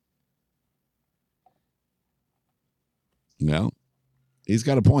 Well, he's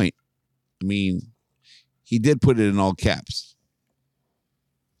got a point. I mean, he did put it in all caps.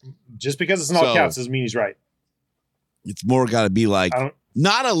 Just because it's in all caps doesn't mean he's right. It's more got to be like,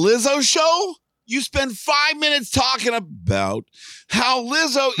 not a Lizzo show? You spend 5 minutes talking about how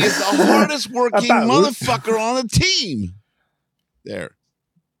Lizzo is the hardest working motherfucker on the team. There.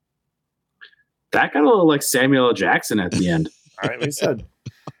 That got a little like Samuel L. Jackson at the end. All right, we said.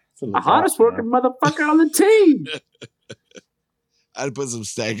 The hardest working motherfucker on the team. I'd put some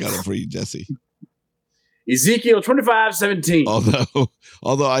stank on it for you, Jesse. Ezekiel 25:17.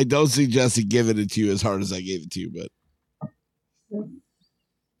 Although I don't see Jesse giving it to you as hard as I gave it to you, but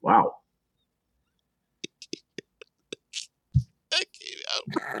wow. I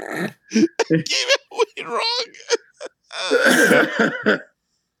came out way wrong.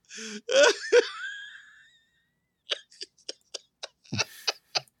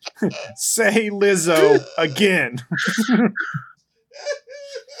 Say Lizzo again.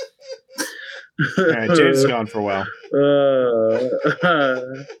 All right, James is gone for a while.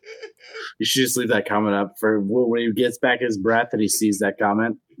 You should just leave that comment up for when he gets back his breath and he sees that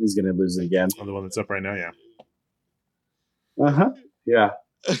comment. He's going to lose it again. Oh, the one that's up right now, yeah. Yeah.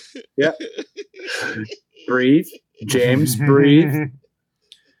 Yeah. Breathe. James, breathe.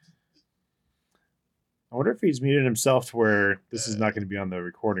 I wonder if he's muted himself to where this is not going to be on the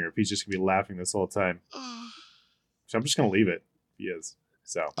recording or if he's just going to be laughing this whole time. So I'm just going to leave it if he is.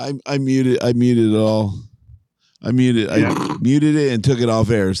 So I muted it all. I muted it and took it off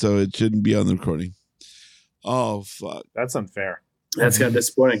air, so it shouldn't be on the recording. Oh fuck. That's unfair. That's kind of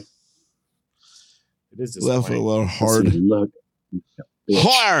disappointing. It is disappointing. Left a little hard.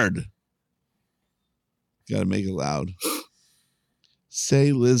 Hard. Gotta make it loud. Say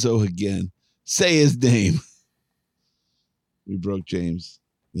Lizzo again. Say his name. We broke James.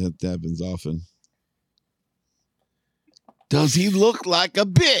 That happens often. Does he look like a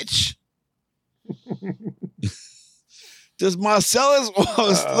bitch? Does Marcellus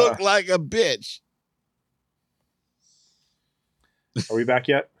Wallace look like a bitch? Are we back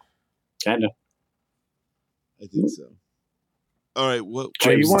yet? Kind of. I think so. All right. What?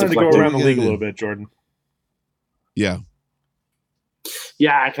 You wanted to go around the league a little bit, Jordan. Yeah.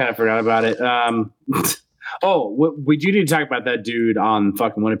 Yeah, I kind of forgot about it. We do need to talk about that dude on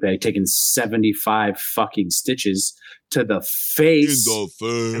fucking Winnipeg taking 75 fucking stitches to the face.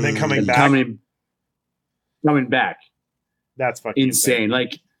 And then coming back. Coming back. That's fucking insane.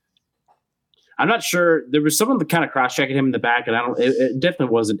 Like, I'm not sure. There was someone that kind of cross-checking him in the back, and it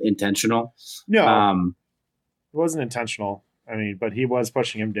definitely wasn't intentional. No. It wasn't intentional. I mean, but he was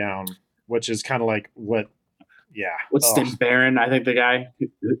pushing him down, which is kind of like what. Yeah. What's his name? Barron, I think the guy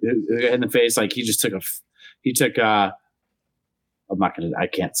in the face. Like he just took I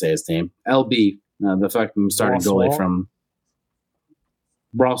can't say his name. LB, the fucking starting goalie from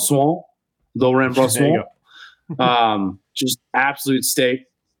Brossois, Laurent Brossois. Just absolute skate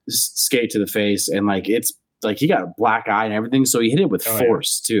to the face, and like it's like he got a black eye and everything, so he hit it with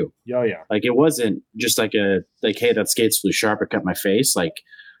force too. Yeah, yeah. Like it wasn't just like hey, that skate's really sharp, it cut my face. Like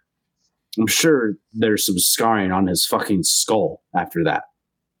I'm sure there's some scarring on his fucking skull after that.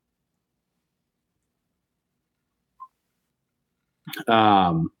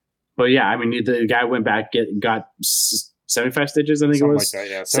 But yeah, I mean, the guy went back, got 75 stitches, I think Something it was. like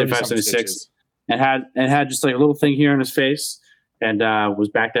that, yeah. 76, and had just like a little thing here on his face, and was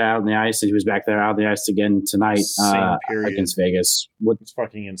back there out on the ice, and he was back there out on the ice again tonight against Vegas. It's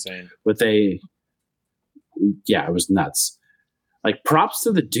fucking insane. It was nuts. Like props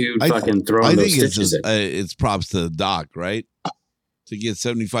to the dude fucking throwing those stitches in. It's props to the doc, right? To get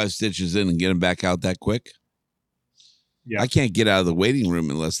 75 stitches in and get him back out that quick. Yeah. I can't get out of the waiting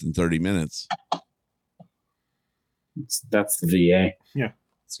room in less than 30 minutes. That's the VA. Yeah.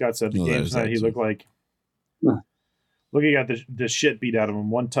 Scott said the game tonight, he looked like look, he got the shit beat out of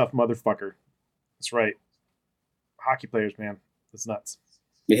him. One tough motherfucker. That's right. Hockey players, man. That's nuts.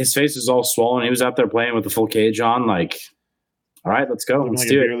 His face is all swollen. He was out there playing with the full cage on. Like, all right, let's go. Looking let's like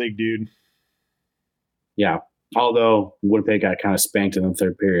do a it. beer league dude. Yeah. Although Winnipeg got kind of spanked in the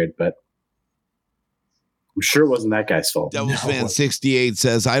third period, but I'm sure it wasn't that guy's fault. Devils fan 68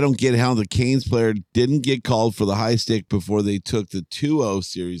 says, I don't get how the Canes player didn't get called for the high stick before they took the 2-0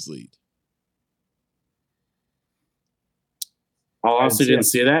 series lead. I honestly didn't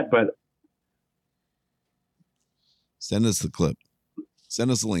see that, but send us the clip.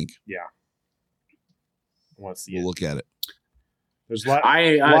 Send us a link. Yeah. We'll look at it. There's a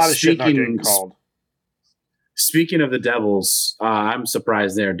lot of shit not getting called. Speaking of the Devils, I'm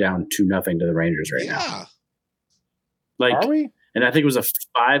surprised they're down 2-0 to the Rangers right now. Like, are we? And I think it was a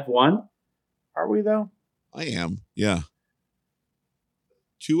 5-1. Are we though? I am. Yeah.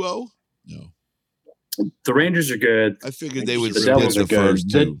 2-0? No. The Rangers are good. I figured they would the Devils are good.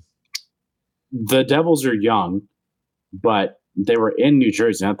 First two. The Devils are young, but they were in New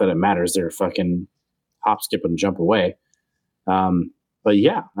Jersey. Not that it matters. They're fucking hop, skip, and jump away. But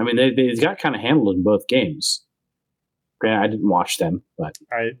yeah, I mean, they got kind of handled in both games. Granted, I didn't watch them, but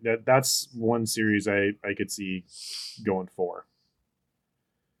that's one series I could see going for.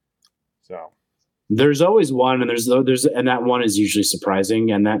 So there's always one, and there's and that one is usually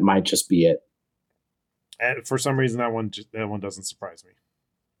surprising, and that might just be it. And for some reason, that one doesn't surprise me.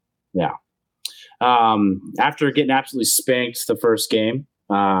 Yeah. After getting absolutely spanked the first game,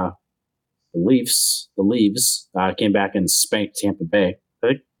 the Leafs came back and spanked Tampa Bay. I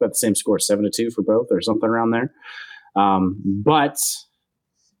think about the same score, 7-2 for both, or something around there. But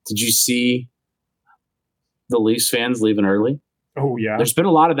did you see the Leafs fans leaving early? Oh yeah, there's been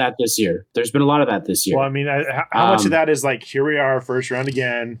a lot of that this year. Well, I mean, how much of that is like, here we are, first round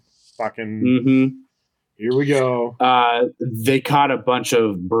again, fucking. Here we go. They caught a bunch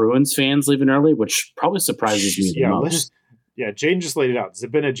of Bruins fans leaving early, which probably surprises me the most. Jaden just laid it out.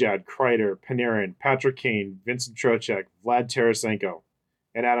 Zibanejad, Kreider, Panarin, Patrick Kane, Vincent Trocheck, Vlad Tarasenko,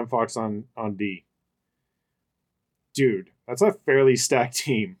 and Adam Fox on D. Dude, that's a fairly stacked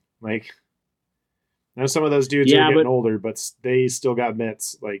team. Like, I know some of those dudes are getting older, but they still got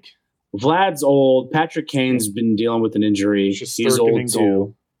mitts. Like, Vlad's old. Patrick Kane's been dealing with an injury. He's old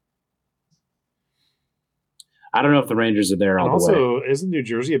too. I don't know if the Rangers are there all the way. Also, isn't New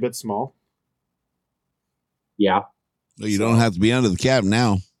Jersey a bit small? Yeah. Well, you don't have to be under the cap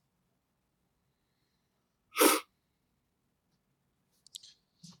now.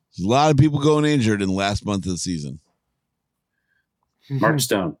 There's a lot of people going injured in the last month of the season. Mark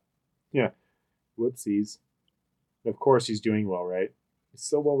Stone. Yeah. Whoopsies. Of course he's doing well, right? He's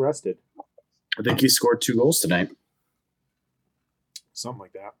so well rested. I think he scored 2 goals tonight. Something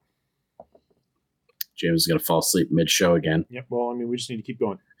like that. James is going to fall asleep mid-show again. Yep. Well, I mean, we just need to keep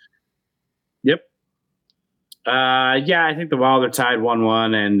going. Yep. Yeah, I think the Wild are tied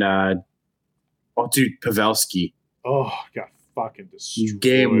 1-1, and dude, Pavelski. Oh, got fucking destroyed.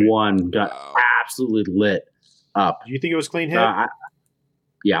 Game 1 got absolutely lit up. Do you think it was clean hit?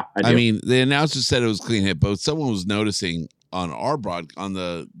 Yeah, I do. I mean, the announcer said it was clean hit, but someone was noticing on our on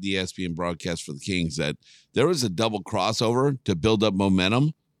the ESPN broadcast for the Kings that there was a double crossover to build up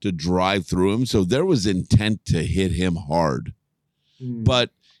momentum to drive through him. So there was intent to hit him hard, but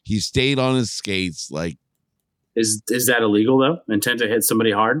he stayed on his skates. Like, is that illegal though? Intent to hit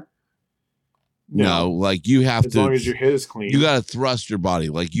somebody hard? No, like you have as long as your hit is clean. You got to thrust your body.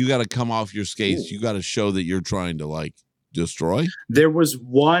 Like you got to come off your skates. You got to show that you're trying to like destroy. There was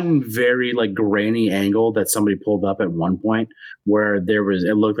one very like grainy angle that somebody pulled up at one point where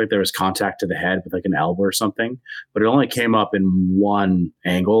it looked like there was contact to the head with like an elbow or something, but it only came up in one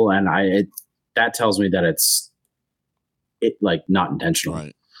angle, and that tells me that it's like not intentional.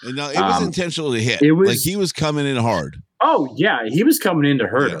 Right. And no, it was intentional to hit. Like he was coming in hard. Oh yeah, he was coming in to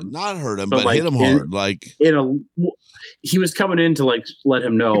hurt him. Not hurt him, but like, hit him hard. He was coming in to like let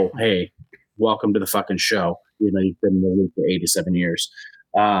him know, hey, welcome to the fucking show. You know, you've been in the league for 87 years.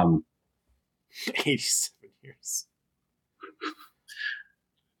 87 years.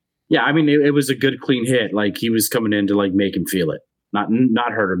 Yeah, I mean, it was a good, clean hit. Like he was coming in to like make him feel it, not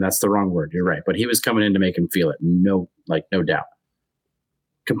hurt him. That's the wrong word. You're right, but he was coming in to make him feel it. No doubt.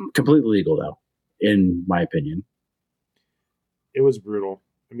 Completely legal though, in my opinion. It was brutal.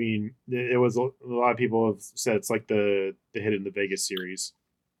 I mean, it was a lot of people have said it's like the hit in the Vegas series.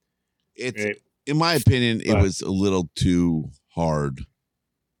 It's right? In my opinion, it was a little too hard.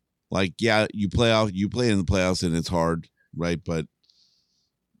 Like, yeah, you play in the playoffs and it's hard, right? But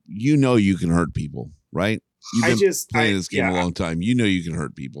you know you can hurt people, right? You've been playing this game a long time. You know you can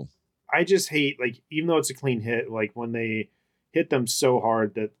hurt people. I just hate, like, even though it's a clean hit, like when they hit them so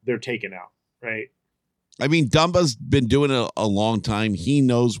hard that they're taken out, right? I mean, Dumba's been doing it a long time. He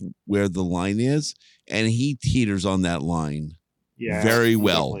knows where the line is, and he teeters on that line very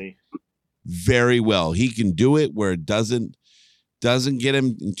well. Definitely. Very well. He can do it where it doesn't get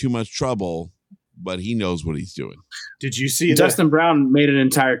him in too much trouble, but he knows what he's doing. Did you see Dustin Brown made an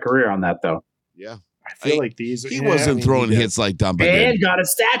entire career on that, though? Yeah. I feel like these... He wasn't throwing hits like Dumba and got a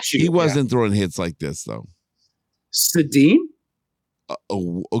statue. He wasn't throwing hits like this, though. Sedin?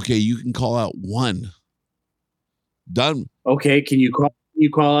 Okay, you can call out one. Done. Okay, can you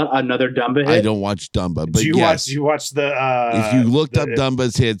call out another Dumba hit? I don't watch Dumba, but you watch the if you looked up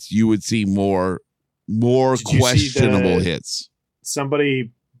Dumba's hits, you would see more questionable hits.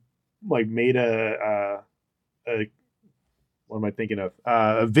 Somebody like made a what am I thinking of?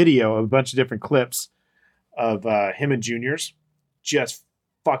 A video of a bunch of different clips of him and juniors just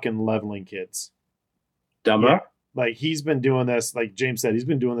fucking leveling kids. Dumba? Yeah. Like he's been doing this, like James said, he's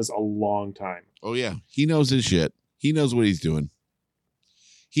been doing this a long time. Oh yeah. He knows his shit. He knows what he's doing.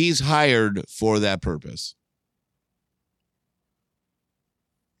 He's hired for that purpose.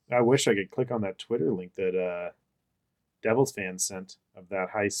 I wish I could click on that Twitter link that Devils fans sent of that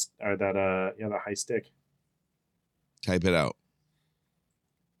the high stick. Type it out.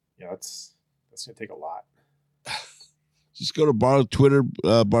 Yeah, that's gonna take a lot. Just go to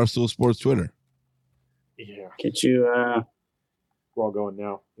Barstool Sports Twitter. Yeah. Get you we're all going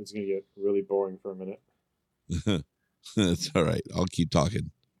now. It's gonna get really boring for a minute. That's all right. I'll keep talking.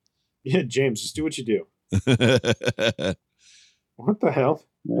 Yeah, James, just do what you do. What the hell?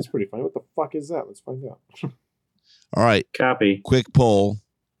 That's pretty funny. What the fuck is that? Let's find out. All right. Copy. Quick poll.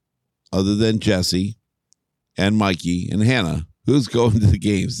 Other than Jesse and Mikey and Hannah, who's going to the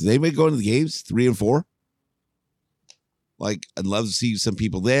games? Is anybody going to the games? 3 and 4? Like, I'd love to see some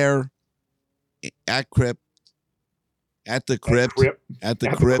people there at Crypt. At the Crypt. At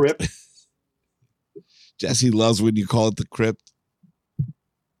the Crypt. Jesse loves when you call it the Crypt.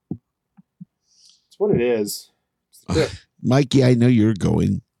 It's what it is. Mikey, I know you're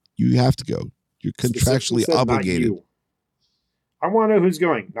going. You have to go. You're contractually obligated. I want to know who's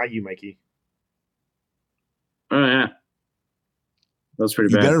going. Not you, Mikey. Oh, yeah. That's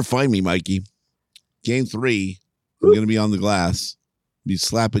pretty bad. You better find me, Mikey. Game 3, I'm going to be on the glass. Be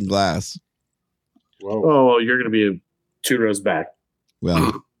slapping glass. Whoa. Oh, you're going to be 2 rows back.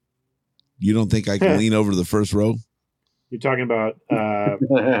 Well, you don't think I can lean over to the first row? You're talking about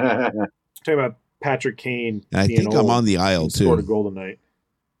Patrick Kane. I think I'm on the aisle too. Scored a goal tonight.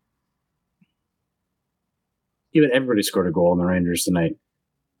 Even everybody scored a goal in the Rangers tonight.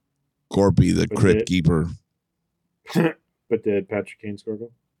 Corpy, the Crypt keeper. But did Patrick Kane score a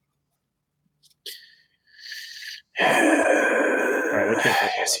goal? All right, I can't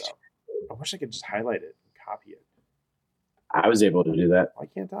type all that out. I wish I could just highlight it and copy it. I was able to do that. Why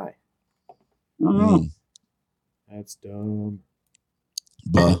can't I? Oh. That's dumb.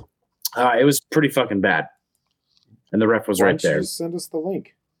 It was pretty fucking bad. And the ref was right there. Just send us the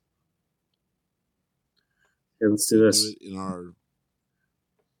link. Here, let's do this.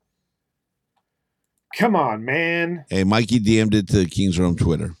 Come on, man. Hey, Mikey DM'd it to Kings Room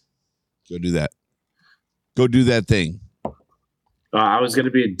Twitter. Go do that. Go do that thing. I was going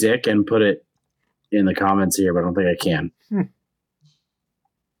to be a dick and put it in the comments here, but I don't think I can.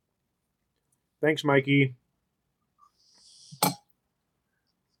 Thanks, Mikey.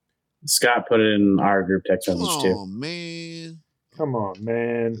 Scott put it in our group text message too. Oh, man. Come on,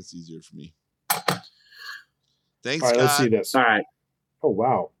 man. That's easier for me. Thanks, All right, Scott. let's see this. All right. Oh,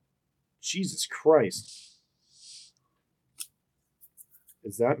 wow. Jesus Christ.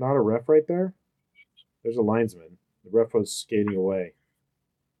 Is that not a ref right there? There's a linesman. The ref was skating away.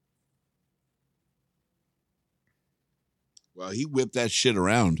 Well, he whipped that shit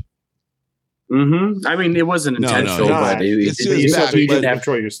around. Mm-hmm. I mean, it wasn't intentional, no. but It's to his You back, didn't but have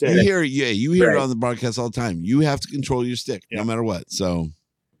control of your stick. You hear it Right. on the broadcast all the time. You have to control your stick no matter what. So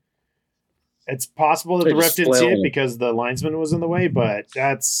It's possible that They the ref just didn't see flailed it him. because the linesman was in the way, but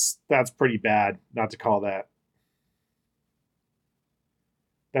that's pretty bad not to call that.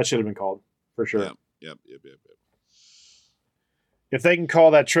 That should have been called for sure. Yep. If they can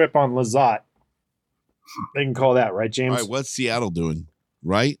call that trip on Lizotte, they can call that, right, James? All right, what's Seattle doing?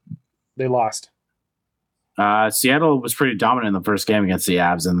 Right? They lost. Seattle was pretty dominant in the first game against the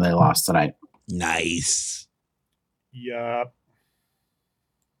Avs, and they lost tonight. Nice. Yup.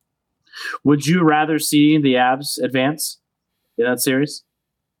 Would you rather see the Avs advance in that series?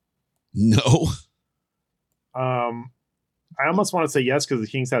 No. I almost want to say yes because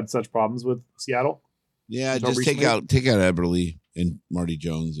the Kings had such problems with Seattle. Yeah, Until just take out Eberle and Marty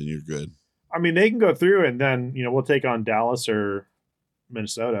Jones, and you're good. I mean, they can go through, and then we'll take on Dallas or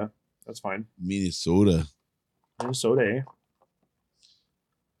Minnesota. That's fine. Minnesota. Minnesota.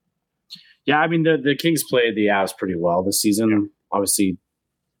 Yeah, I mean the Kings played the Avs pretty well this season. Yeah. Obviously,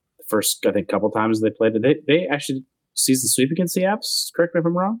 the first I think couple times they played it, they actually season sweep against the Avs. Correct me if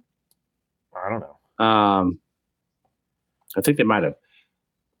I'm wrong. I don't know. I think they might have.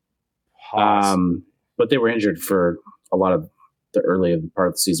 Haas. But they were injured for a lot of the early part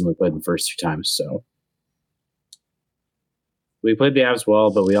of the season. We played the first 2 times, so we played the Avs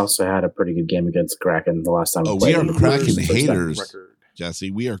well, but we also had a pretty good game against the Kraken the last time. Oh, we played we are them. Kraken First haters, record. Jesse.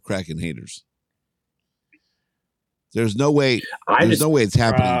 We are Kraken haters. There's no way. I There's just no way it's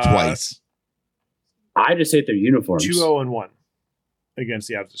happening twice. I just hate their uniforms. 2-0-1 against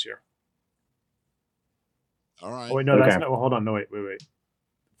the Avs this year. All right. Oh wait, no, Okay. that's not. Well, hold on, no, wait.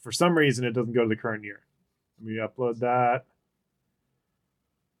 For some reason, it doesn't go to the current year. Let me upload that.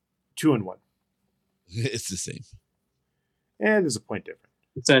 2-1, It's the same. and there's a point difference.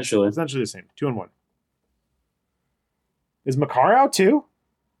 Essentially. Essentially the same. 2-1. Is Makar out too?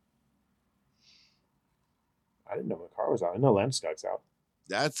 I didn't know Makar was out. I know Landeskog's out.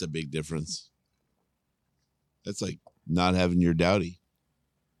 That's a big difference. That's like not having your Doughty.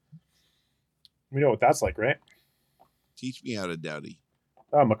 We know what that's like, right? Teach me how to Doughty.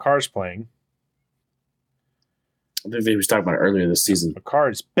 Oh, Makar's playing. I think he was talking about it earlier this season.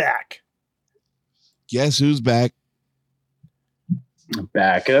 Makar's back. Guess who's back?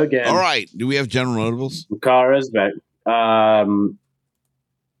 Back again. All right. Do we have general notables? Makara's back.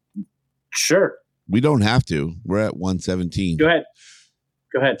 Sure. We don't have to. We're at 117. Go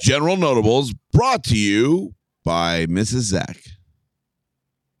ahead. General notables brought to you by Mrs. Zach.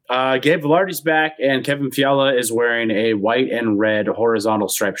 Gabe Velarde's back, and Kevin Fiala is wearing a white and red horizontal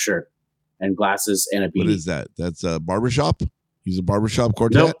striped shirt and glasses and a beanie. What is that? That's a barbershop? He's a barbershop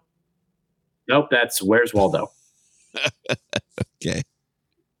quartet? Nope. That's Where's Waldo. Okay.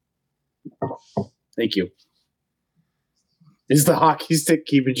 Thank you. Is the hockey stick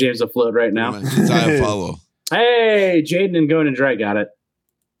keeping James afloat right now? It's I follow. Hey, Jaden and Going and Dry got it.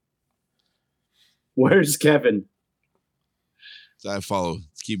 Where's Kevin? It's I follow.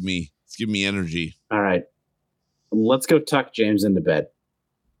 It's giving me energy. All right. Let's go tuck James into bed.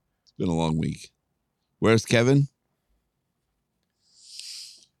 It's been a long week. Where's Kevin?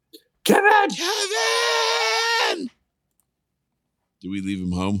 Kevin! Kevin! Did we leave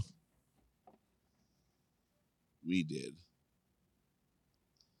him home? We did.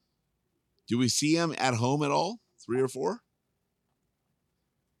 Do we see him at home at all? 3 or 4?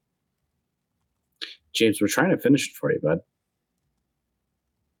 James, we're trying to finish it for you, bud.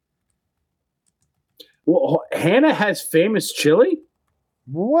 Well, Hannah has famous chili?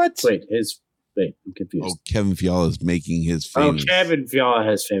 What? Wait, I'm confused. Oh, Kevin Fiala is making his famous. Oh, Kevin Fiala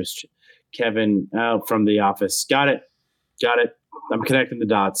has famous. Kevin from The Office. Got it. I'm connecting the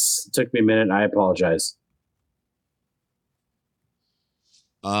dots. It took me a minute. I apologize.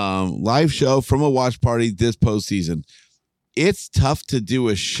 Live show from a watch party this postseason. It's tough to do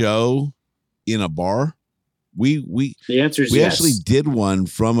a show in a bar. The answer is we yes. actually did one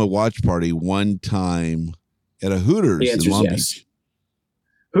from a watch party one time at a Hooters The in answer is Long yes. Beach.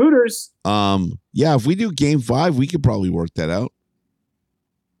 Hooters. Yeah, if we do game 5, we could probably work that out.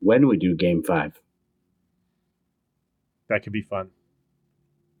 When we do game 5. That could be fun.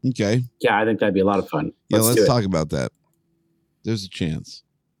 Okay. Yeah, I think that'd be a lot of fun. Yeah, do let's it. talk about that. There's a chance.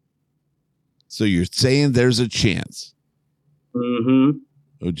 So you're saying there's a chance.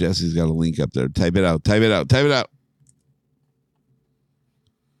 Mm-hmm. Oh, Jesse's got a link up there. Type it out. Type it out. Type it out.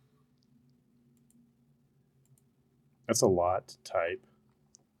 That's a lot to type.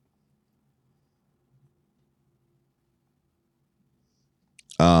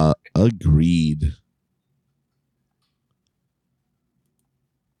 Agreed.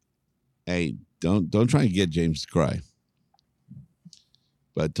 Hey, don't try and get James to cry.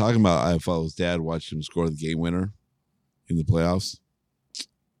 But talking about I follow his dad, watched him score the game winner in the playoffs.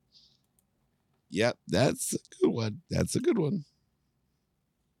 Yep, that's a good one. That's a good one.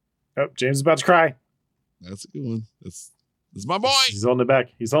 Oh, James is about to cry. That's a good one. That's my boy. He's holding it back.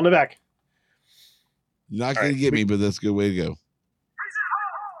 He's holding it back. You're not going to get me, but that's a good way to go.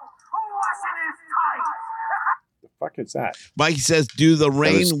 The fuck is that? Mike says, do the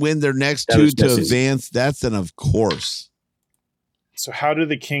Reign win their next two to advance? That's an of course. So how do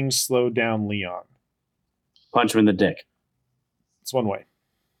the Kings slow down Leon? Punch him in the dick. It's one way.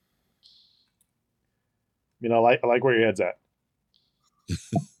 I mean, I like where your head's at.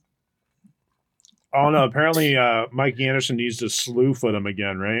 Oh no! Apparently, Mikey Anderson needs to slew foot him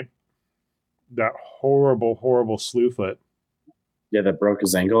again, right? That horrible slew foot. Yeah, that broke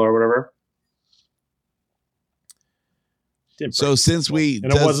his ankle or whatever. So since it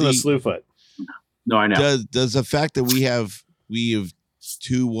wasn't a slew foot. No, I know. Does the fact that we have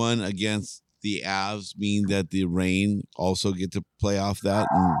 2-1 against the Avs mean that the Reign also get to play off that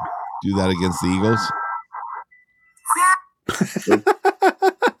and do that against the Eagles?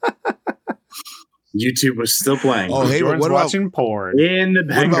 YouTube was still playing. Oh, hey, Jordan's what about watching porn in the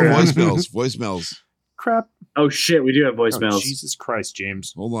background? What about voicemails? Crap. Oh shit, we do have voicemails. Oh, Jesus Christ,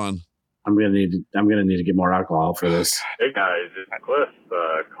 James. Hold on. I'm gonna need to get more alcohol for this. Hey guys, it's Cliff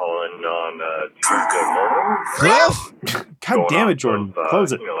calling on Tuesday morning. Cliff? God damn it, Jordan.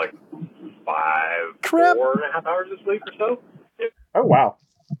 Close it. Like 4.5 hours this week or so. Yeah. Oh wow.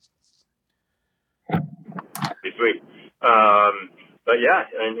 Pretty sweet. But yeah,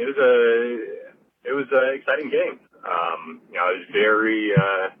 and it was an exciting game. I was very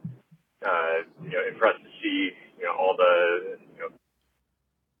impressed to see all the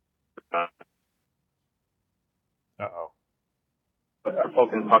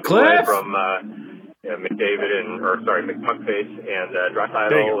poking pucks away from McDavid McPuckface and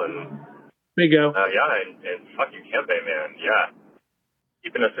Draisaitl and Bingo. And fucking Kempe, man,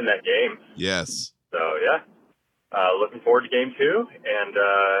 keeping us in that game. Yes. So looking forward to game 2 and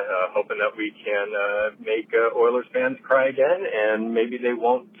hoping that we can make Oilers fans cry again, and maybe they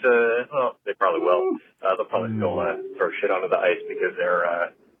won't. Well, they probably will. They'll probably still throw shit onto the ice because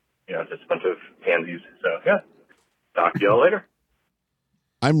they're just a bunch of pansies. So talk to y'all later.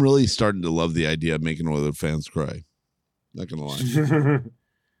 I'm really starting to love the idea of making Oilers fans cry. Not gonna lie.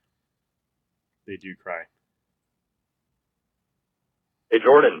 They do cry. Hey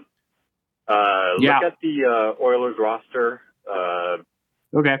Jordan. Look at the Oilers roster.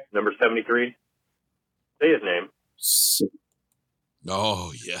 Okay. Number 73. Say his name.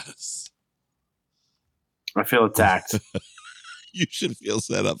 Oh, yes. I feel attacked. You should feel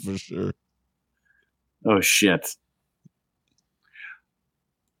set up for sure. Oh, shit.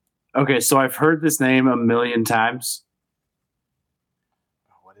 Okay, so I've heard this name a million times.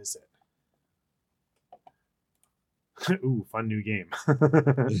 Oh, what is it? Ooh, fun new game.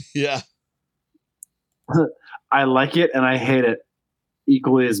 Yeah. I like it and I hate it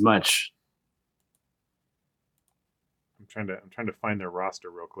equally as much. I'm trying to find their roster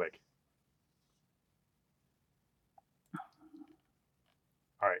real quick.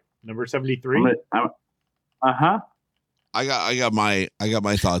 All right, number 73. Uh-huh. I got my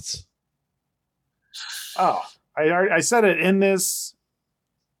thoughts. Oh, I said it in this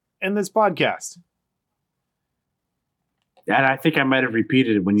podcast. And I think I might have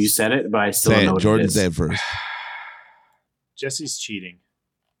repeated it when you said it, but I still don't know what Jordan, it is. say it first. Jesse's cheating.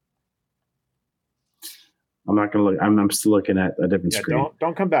 I'm not going to look. I'm still looking at a different screen.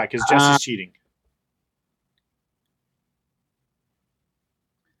 Don't come back because Jesse's cheating.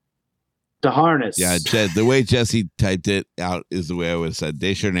 The harness. Yeah, the way Jesse typed it out is the way I would have said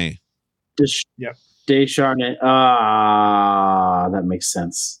Descharnais. Yep. Descharnais. Ah, that makes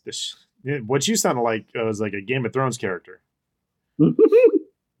sense. What you sounded like was like a Game of Thrones character.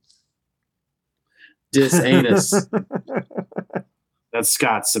 Disanus. That's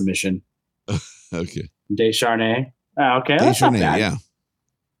Scott's submission. Okay. Descharnais. Oh, okay. That's not bad. Yeah.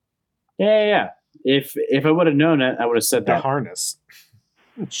 Yeah. If I would have known it, I would have said The that. harness.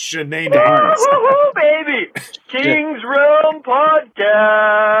 Shanae The harness. Woohoo, baby! Kings Realm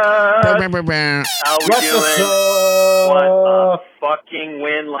Podcast. How we doing? What a fucking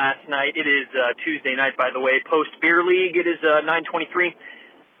win last night. It is Tuesday night, by the way. Post Beer League. It is 9:23.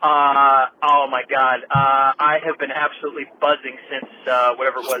 Oh my God. I have been absolutely buzzing since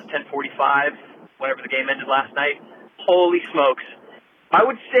whatever it was, 10:45, whenever the game ended last night. Holy smokes! I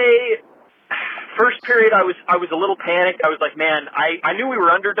would say first period I was a little panicked. I was like, man, I knew we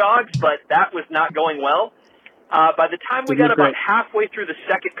were underdogs, but that was not going well. By the time we got about halfway through the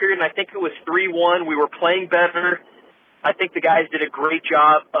second period, and I think it was 3-1, we were playing better. I think the guys did a great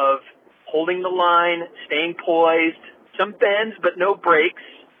job of holding the line, staying poised, some bends but no breaks.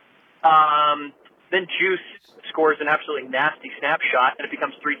 Then Juice scores an absolutely nasty snapshot, and it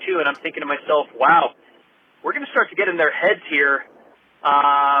becomes 3-2, and I'm thinking to myself, wow, we're going to start to get in their heads here,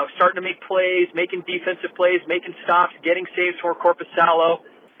 starting to make plays, making defensive plays, making stops, getting saves for Korpisalo.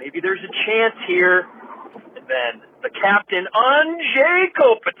 Maybe there's a chance here. And then the captain, Anze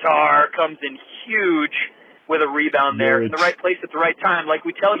Kopitar, comes in huge with a rebound there in the right place at the right time. Like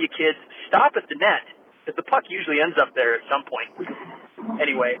we tell you, kids, stop at the net, because the puck usually ends up there at some point.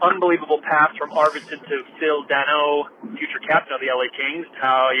 Anyway, unbelievable pass from Arvidsson to Phil Dano, future captain of the LA Kings.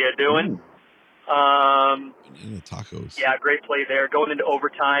 How you doing? Tacos. Yeah, great play there. Going into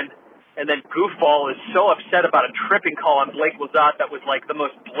overtime. And then Goofball is so upset about a tripping call on Blake Lizotte that was like the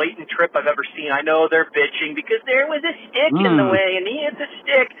most blatant trip I've ever seen. I know they're bitching because there was a stick in the way and he hit the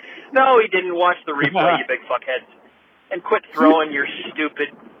stick. No, he didn't. Watch the replay, you big fuckheads. And quit throwing your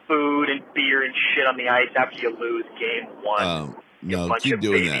stupid food and beer and shit on the ice after you lose game one. No, keep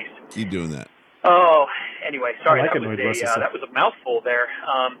doing that. Keep doing that. Oh, anyway, sorry, that was a mouthful there.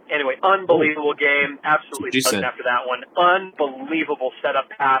 Anyway, unbelievable game. Absolutely buzzing after that one. Unbelievable setup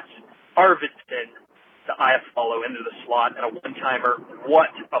pass. Arvidsson to Iafallo into the slot and a one-timer. What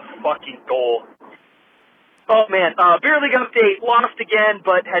a fucking goal. Oh, man. Beer League update. Lost again,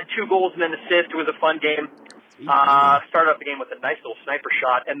 but had 2 goals and an assist. It was a fun game. Started off the game with a nice little sniper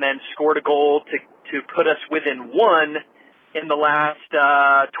shot and then scored a goal to put us within 1 in the last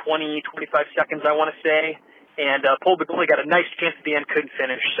 20, 25 seconds, I want to say. And pulled the goalie, got a nice chance at the end, couldn't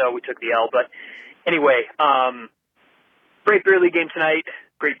finish, so we took the L. But anyway, great Beer League game tonight.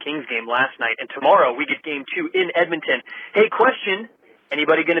 Great Kings game last night. And tomorrow we get game 2 in Edmonton. Hey, question.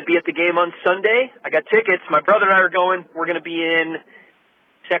 Anybody going to be at the game on Sunday? I got tickets. My brother and I are going. We're going to be in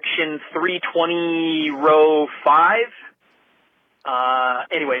section 320, row 5.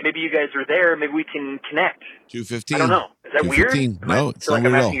 Anyway, maybe you guys are there. Maybe we can connect. 2:15. I don't know. Is that weird? No, it's not like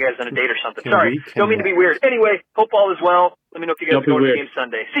I'm asking you guys on a date or something. Sorry. Don't mean to be weird. Anyway, hope all is well. Let me know if you guys are going to the game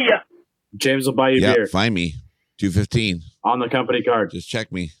Sunday. See ya. James will buy you beer. Find me. 2:15. On the company card. Just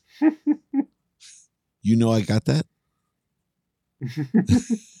check me. You know I got that?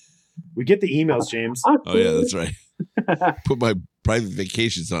 We get the emails, James. Oh, yeah, that's right. Put my private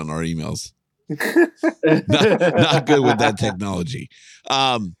vacations on our emails. Not good with that technology.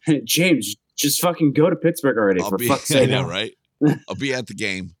 James, just fucking go to Pittsburgh already, for fuck's sake. I know, right? I'll be at the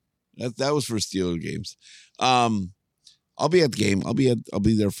game. That was for Steeler games. I'll be at the game. I'll be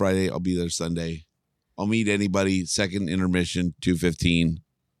there Friday. I'll be there Sunday. I'll meet anybody. Second intermission, 2:15.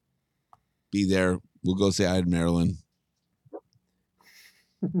 Be there. We'll go say hi to Maryland.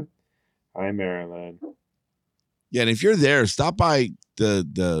 Hi, Maryland. Yeah, and if you're there, stop by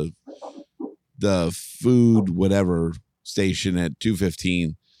the food whatever station at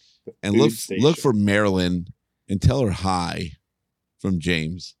 2:15 and look for Maryland and tell her hi from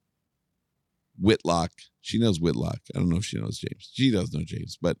James Whitlock. She knows Whitlock. I don't know if she knows James. She does know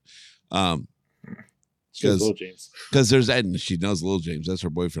James, but because there's Edna, she knows Little James. That's her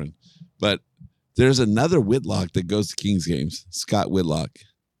boyfriend. But there's another Whitlock that goes to Kings games. Scott Whitlock.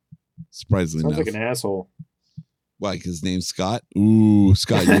 Surprisingly enough. Sounds like an asshole. Why? Because his name's Scott? Ooh,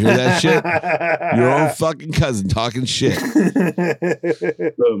 Scott, you hear that shit? Your own fucking cousin talking shit.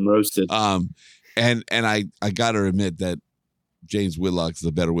 Boom, roasted. And I gotta admit that James Whitlock's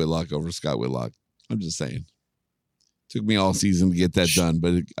the better Whitlock over Scott Whitlock. I'm just saying. Took me all season to get that done,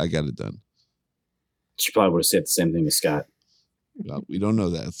 but I got it done. She probably would have said the same thing to Scott. Well, we don't know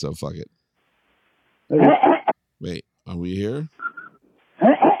that, so fuck it. Wait, are we here?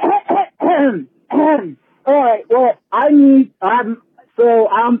 All right. Well,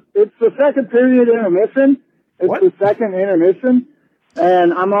 it's the second period intermission. The second intermission,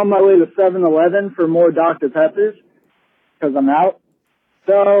 and I'm on my way to 7-Eleven for more Dr. Peppers because I'm out.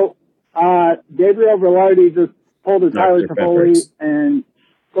 So, Gabriel Velarde just pulled a Tyler Toffoli and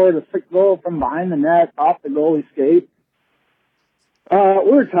scored a 6th goal from behind the net off the goalie skate.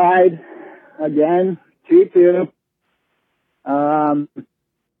 We're tied again, 2-2.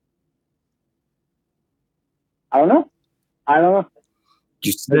 I don't know. Did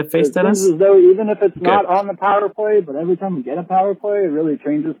you see that face, Dennis? It seems as though even if it's not on the power play, but every time we get a power play, it really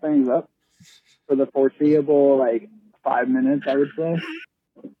changes things up for the foreseeable, 5 minutes, I would say.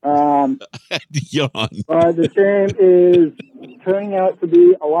 Yawn. The game is turning out to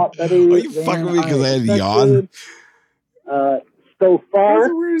be a lot better. Are you fucking with me because I had a yawn? So far, That's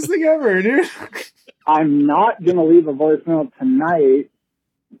the weirdest thing ever, dude. I'm not going to leave a voicemail tonight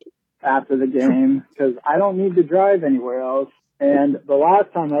after the game because I don't need to drive anywhere else. And the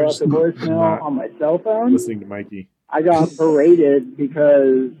last time I left a voicemail on my cell phone, Listening to Mikey, I got berated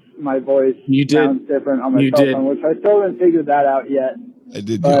because my voice sounds different on my cell phone, which I still haven't figured that out yet. I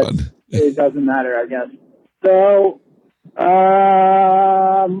did but yawn. It doesn't matter, I guess. So,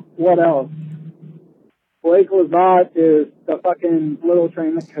 what else? Blake Lazat is the fucking little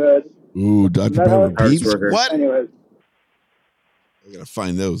train that could. Ooh, Dr. Pepper Peeps? What? Anyways. I gotta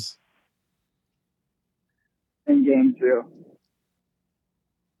find those. In game 2.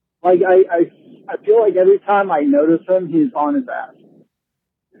 Like, I feel like every time I notice him, he's on his ass.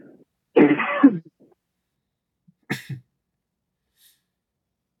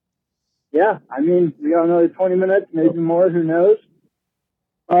 Yeah, I mean, we got another 20 minutes, maybe more, who knows?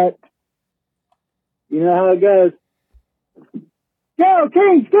 But, you know how it goes. Go,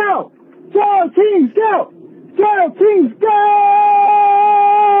 Kings, go! Go, Kings, go! Go, Kings, go!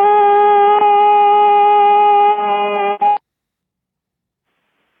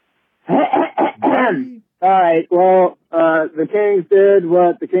 All right, well, the Kings did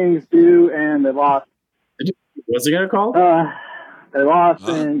what the Kings do, and they lost. What's it going to call? They lost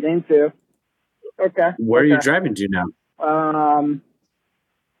in game 2. Okay. Where are you driving to now?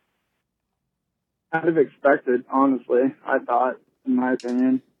 Kind of expected, honestly, I thought, in my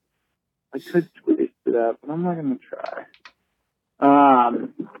opinion. I could squeeze through that, but I'm not going to try.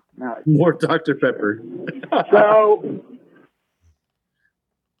 No. More Dr. Pepper. So,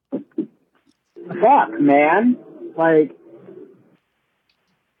 fuck, man. Like,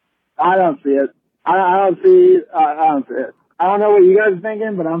 I don't see it. I don't see it. I don't know what you guys are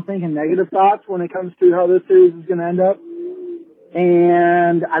thinking, but I'm thinking negative thoughts when it comes to how this series is going to end up.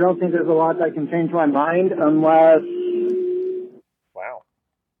 And I don't think there's a lot that can change my mind unless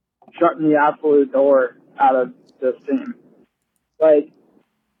shutting the absolute door out of this team. Like,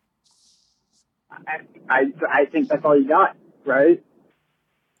 I think that's all you got, right?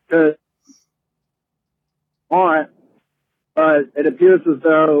 Because but it appears as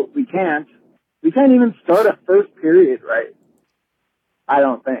though we can't even start a first period right. I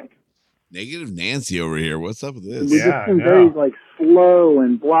don't think. Negative Nancy over here. What's up with this? We just seem very like slow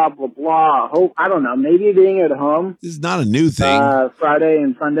and blah blah blah. I don't know. Maybe being at home. This is not a new thing. Friday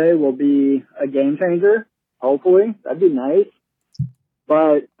and Sunday will be a game changer. Hopefully, that'd be nice.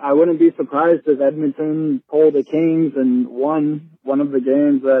 But I wouldn't be surprised if Edmonton pulled the Kings and won one of the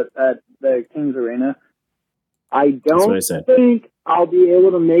games at the Kings Arena. I don't think I'll be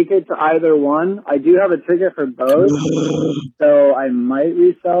able to make it to either one. I do have a ticket for both, so I might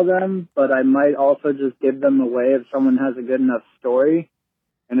resell them, but I might also just give them away if someone has a good enough story.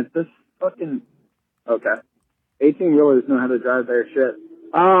 And if this fucking... Okay. 18-wheelers know how to drive their shit.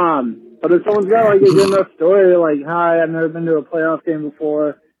 But if someone's got, like, a good enough story, like, hi, I've never been to a playoff game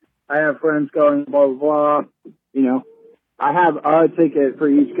before, I have friends going, blah, blah, blah, you know, I have a ticket for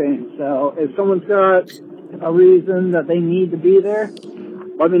each game. So if someone's got a reason that they need to be there,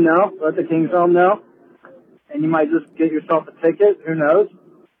 let me know. Let the Kings home know. And you might just get yourself a ticket. Who knows?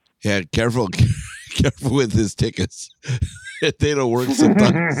 Yeah, careful with his tickets. They don't work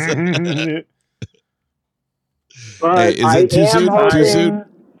sometimes. But hey, is it too soon? Too soon?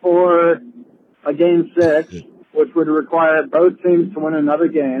 For a game 6, which would require both teams to win another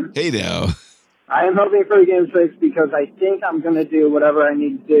game. Hey now. I am hoping for a game 6 because I think I'm going to do whatever I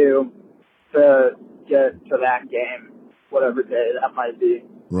need to do to get to that game, whatever day that might be.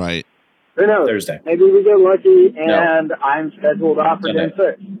 Right. Who knows? Thursday. Maybe we get lucky and I'm scheduled off for game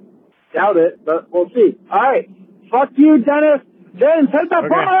 6. Doubt it, but we'll see. All right. Fuck you, Dennis. James, hit the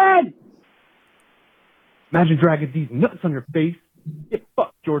ball. Imagine dragging these nuts on your face. Get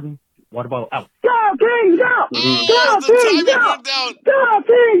fucked, Jordan. Water bottle out. Go, Kings, go! Go, Kings, go! Go,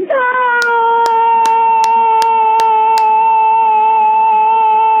 Kings, go!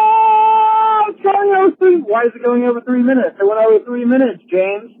 It's going over 3. Why is it going over 3 minutes? It went over 3 minutes,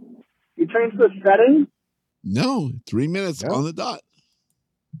 James. You changed the setting? No, 3 minutes on the dot.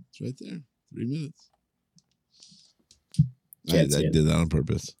 It's right there. 3 minutes. I did that on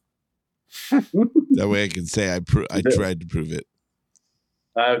purpose. That way I can say I tried to prove it.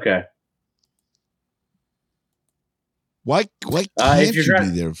 Okay. Why can't you be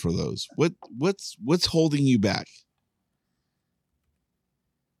there for those? What's holding you back?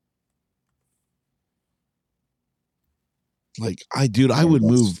 Like I would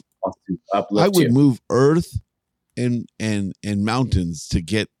move. I would move earth and mountains to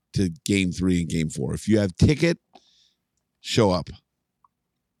get to game 3 and game 4. If you have ticket, show up.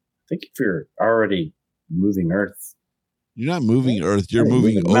 I think if you're already moving Earth, you're not moving Earth. You're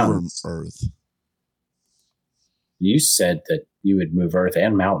moving over mountains. Earth. You said that you would move Earth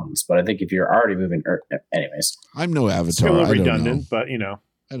and mountains, but I think if you're already moving Earth, anyways. I'm no Avatar. It's a little I don't redundant, know. but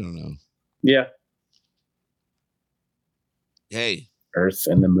I don't know. Yeah. Hey, Earth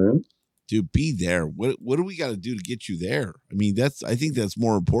and the moon. Dude, be there. What do we got to do to get you there? I mean, I think that's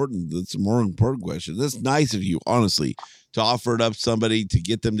more important. That's a more important question. That's nice of you, honestly, to offer it up somebody to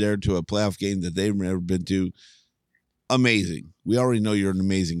get them there to a playoff game that they've never been to. Amazing. We already know you're an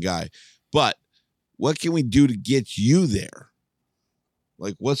amazing guy, but what can we do to get you there?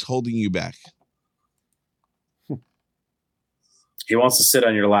 Like, what's holding you back? He wants to sit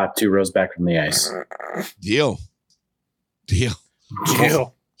on your lap 2 rows back from the ice. Deal.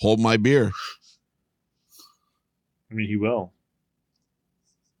 Hold my beer. I mean, he will.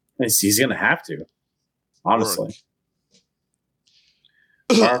 He's going to have to. Honestly.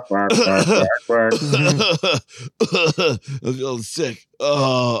 Bark, bark, bark, bark, bark. I'm feeling sick.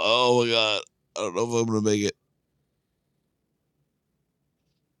 Oh my God. I don't know if I'm going to make it.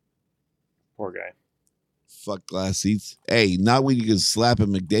 Poor guy. Fuck glass seats. Hey, not when you can slap at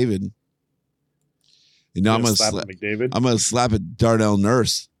McDavid. And now I'm going to slap McDavid. I'm going to slap at Darnell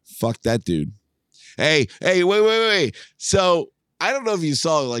Nurse. Fuck that dude. Hey, wait. So I don't know if you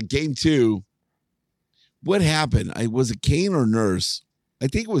saw like game 2. What happened? Was it Kane or Nurse? I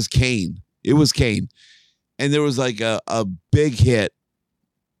think it was Kane. It was Kane. And there was like a big hit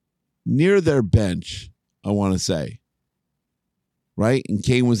near their bench, I want to say. Right? And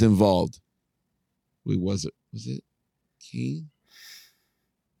Kane was involved. Wait, was it Kane?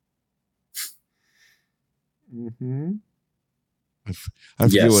 Mm-hmm. I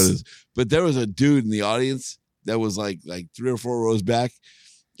forget what it is. But there was a dude in the audience that was like 3 or 4 rows back.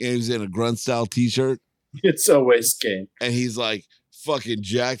 And he was in a grunt style t-shirt. It's always Kane. And he's like fucking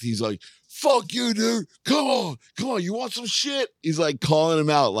jacked. He's like, fuck you, dude. Come on. You want some shit? He's like calling him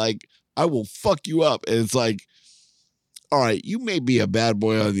out like, I will fuck you up. And it's like, all right, you may be a bad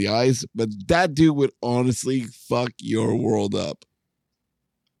boy on the ice, but that dude would honestly fuck your world up.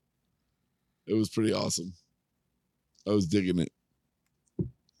 It was pretty awesome. I was digging it.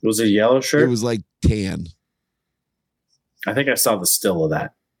 Was it a yellow shirt? It was like tan. I think I saw the still of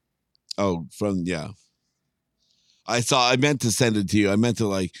that. Oh, yeah. I meant to send it to you. I meant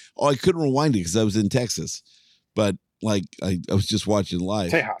to I couldn't rewind it because I was in Texas. But I was just watching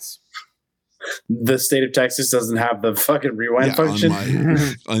live. Tejas. The state of Texas doesn't have the fucking rewind function.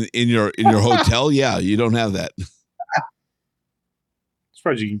 In your hotel, yeah, you don't have that.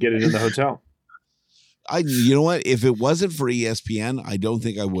 Surprised you can get it in the hotel. You know what? If it wasn't for ESPN, I don't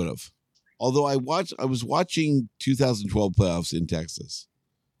think I would have. Although I was watching 2012 playoffs in Texas.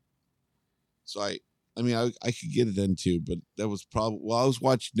 So I could get it then too, but that was probably I was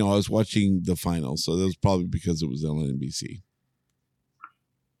watching the finals, so that was probably because it was on NBC.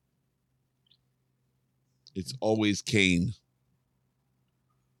 It's always Kane.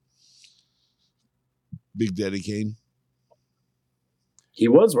 Big Daddy Kane. He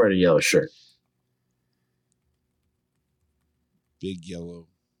was wearing a yellow shirt. Big yellow.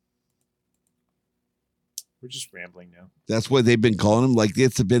 We're just rambling now. That's what they've been calling him. Like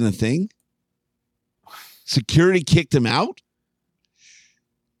it's been a thing. Security kicked him out.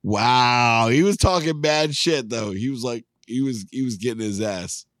 Wow, he was talking bad shit though. He was like, he was getting his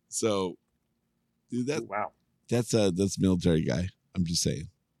ass. So, dude, that's a military guy. I'm just saying.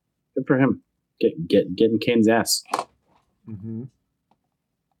 Good for him. Getting Kane's ass. Mm-hmm.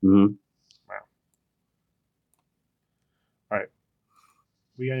 Mm-hmm. Wow. All right.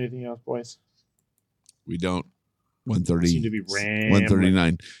 We got anything else, boys? We don't. 130. Seem to be rambling.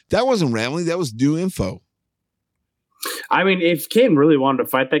 139. That wasn't rambling. That was new info. I mean, if Kane really wanted to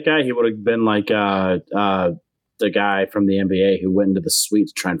fight that guy, he would have been like the guy from the NBA who went into the suite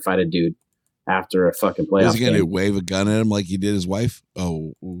to try and fight a dude after a fucking playoff. Was he going to wave a gun at him like he did his wife?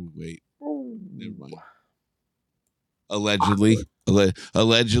 Oh, wait. Never mind. Allegedly.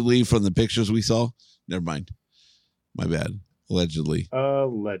 Allegedly from the pictures we saw. Never mind. My bad. Allegedly.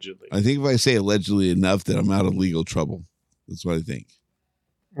 I think if I say allegedly enough, that I'm out of legal trouble. That's what I think.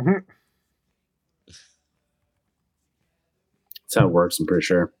 Mm-hmm. That's how it works, I'm pretty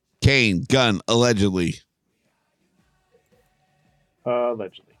sure. Kane, gun, allegedly.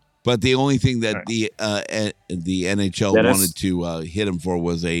 Allegedly. But the only thing that the NHL wanted to hit him for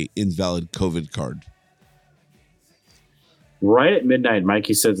was a invalid COVID card. Right at midnight,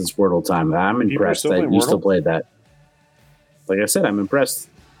 Mikey says it's Wordle time. I'm impressed that you still played that. Like I said, I'm impressed.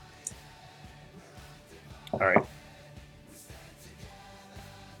 All right.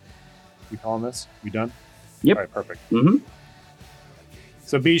 We calling this? We done? Yep. All right, perfect. Mm-hmm.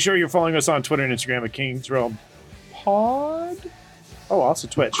 So be sure you're following us on Twitter and Instagram at Kings Realm Pod. Oh, also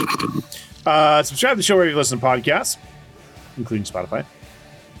Twitch. Subscribe to the show wherever you listen to podcasts, including Spotify.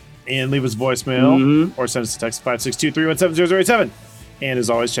 And leave us a voicemail or send us a text at 562-317-0087. And as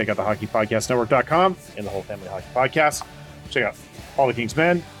always, check out the HockeyPodcastNetwork.com and the Whole Family Hockey Podcast. Check out All the Kings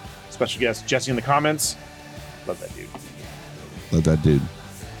Men. Special guest Jesse in the comments. Love that dude. Love that dude.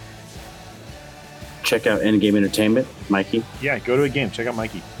 Check out Endgame Entertainment, Mikey. Yeah, go to a game. Check out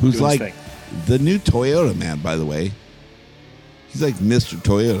Mikey. Who's doing his like thing. the new Toyota man, by the way. He's like Mr.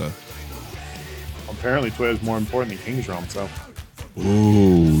 Toyota. Apparently, Toyota's more important than Kings Realm, so.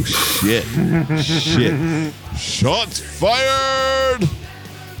 Oh, shit. Shit. Shots fired!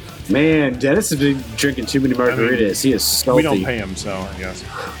 Man, Dennis has been drinking too many margaritas. He is salty. We don't pay him, so I guess.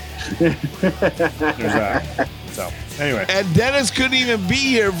 There's that. So, anyway. And Dennis couldn't even be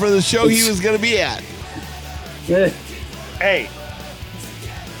here for the show he was going to be at. Hey.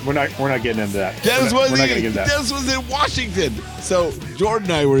 We're not getting into that. Dennis we're not gonna get into that. Dennis was in Washington. So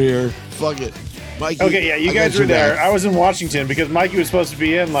Jordan and I were here. Fuck it. Mikey, okay, yeah, you guys were there. I was in Washington because Mikey was supposed to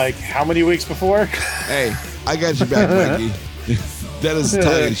be in like how many weeks before? Hey, I got your back, Mikey. Dennis is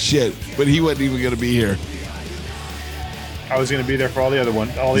talking shit, but he wasn't even going to be here. I was going to be there for all the other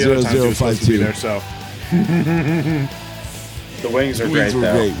times he was supposed to be there, so. The wings are great, though.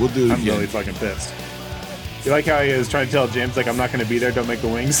 Great. We'll do it I'm again. really fucking pissed. You like how he was trying to tell James, like, I'm not going to be there, don't make the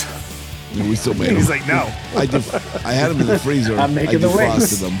wings? Yeah, we still made them. He's like, no. I had them in the freezer. I'm making the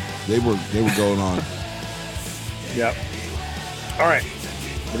wings. Them. They were going on. Yep. All right.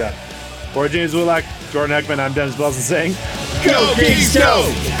 We're done. For James Woolak, Jordan Heckman, I'm Dennis Belson saying, Go Kings, go!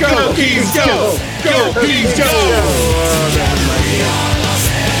 Go Kings, go! Go Kings, go!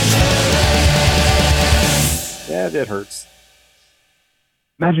 Yeah, that hurts.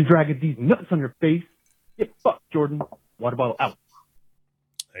 Imagine dragging these nuts on your face. Get fucked, Jordan. Water bottle out.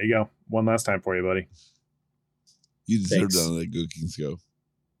 There you go. One last time for you, buddy. You deserve it on the Go Kings, go.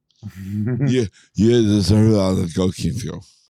 Yeah, you deserve it on the Go Kings, go.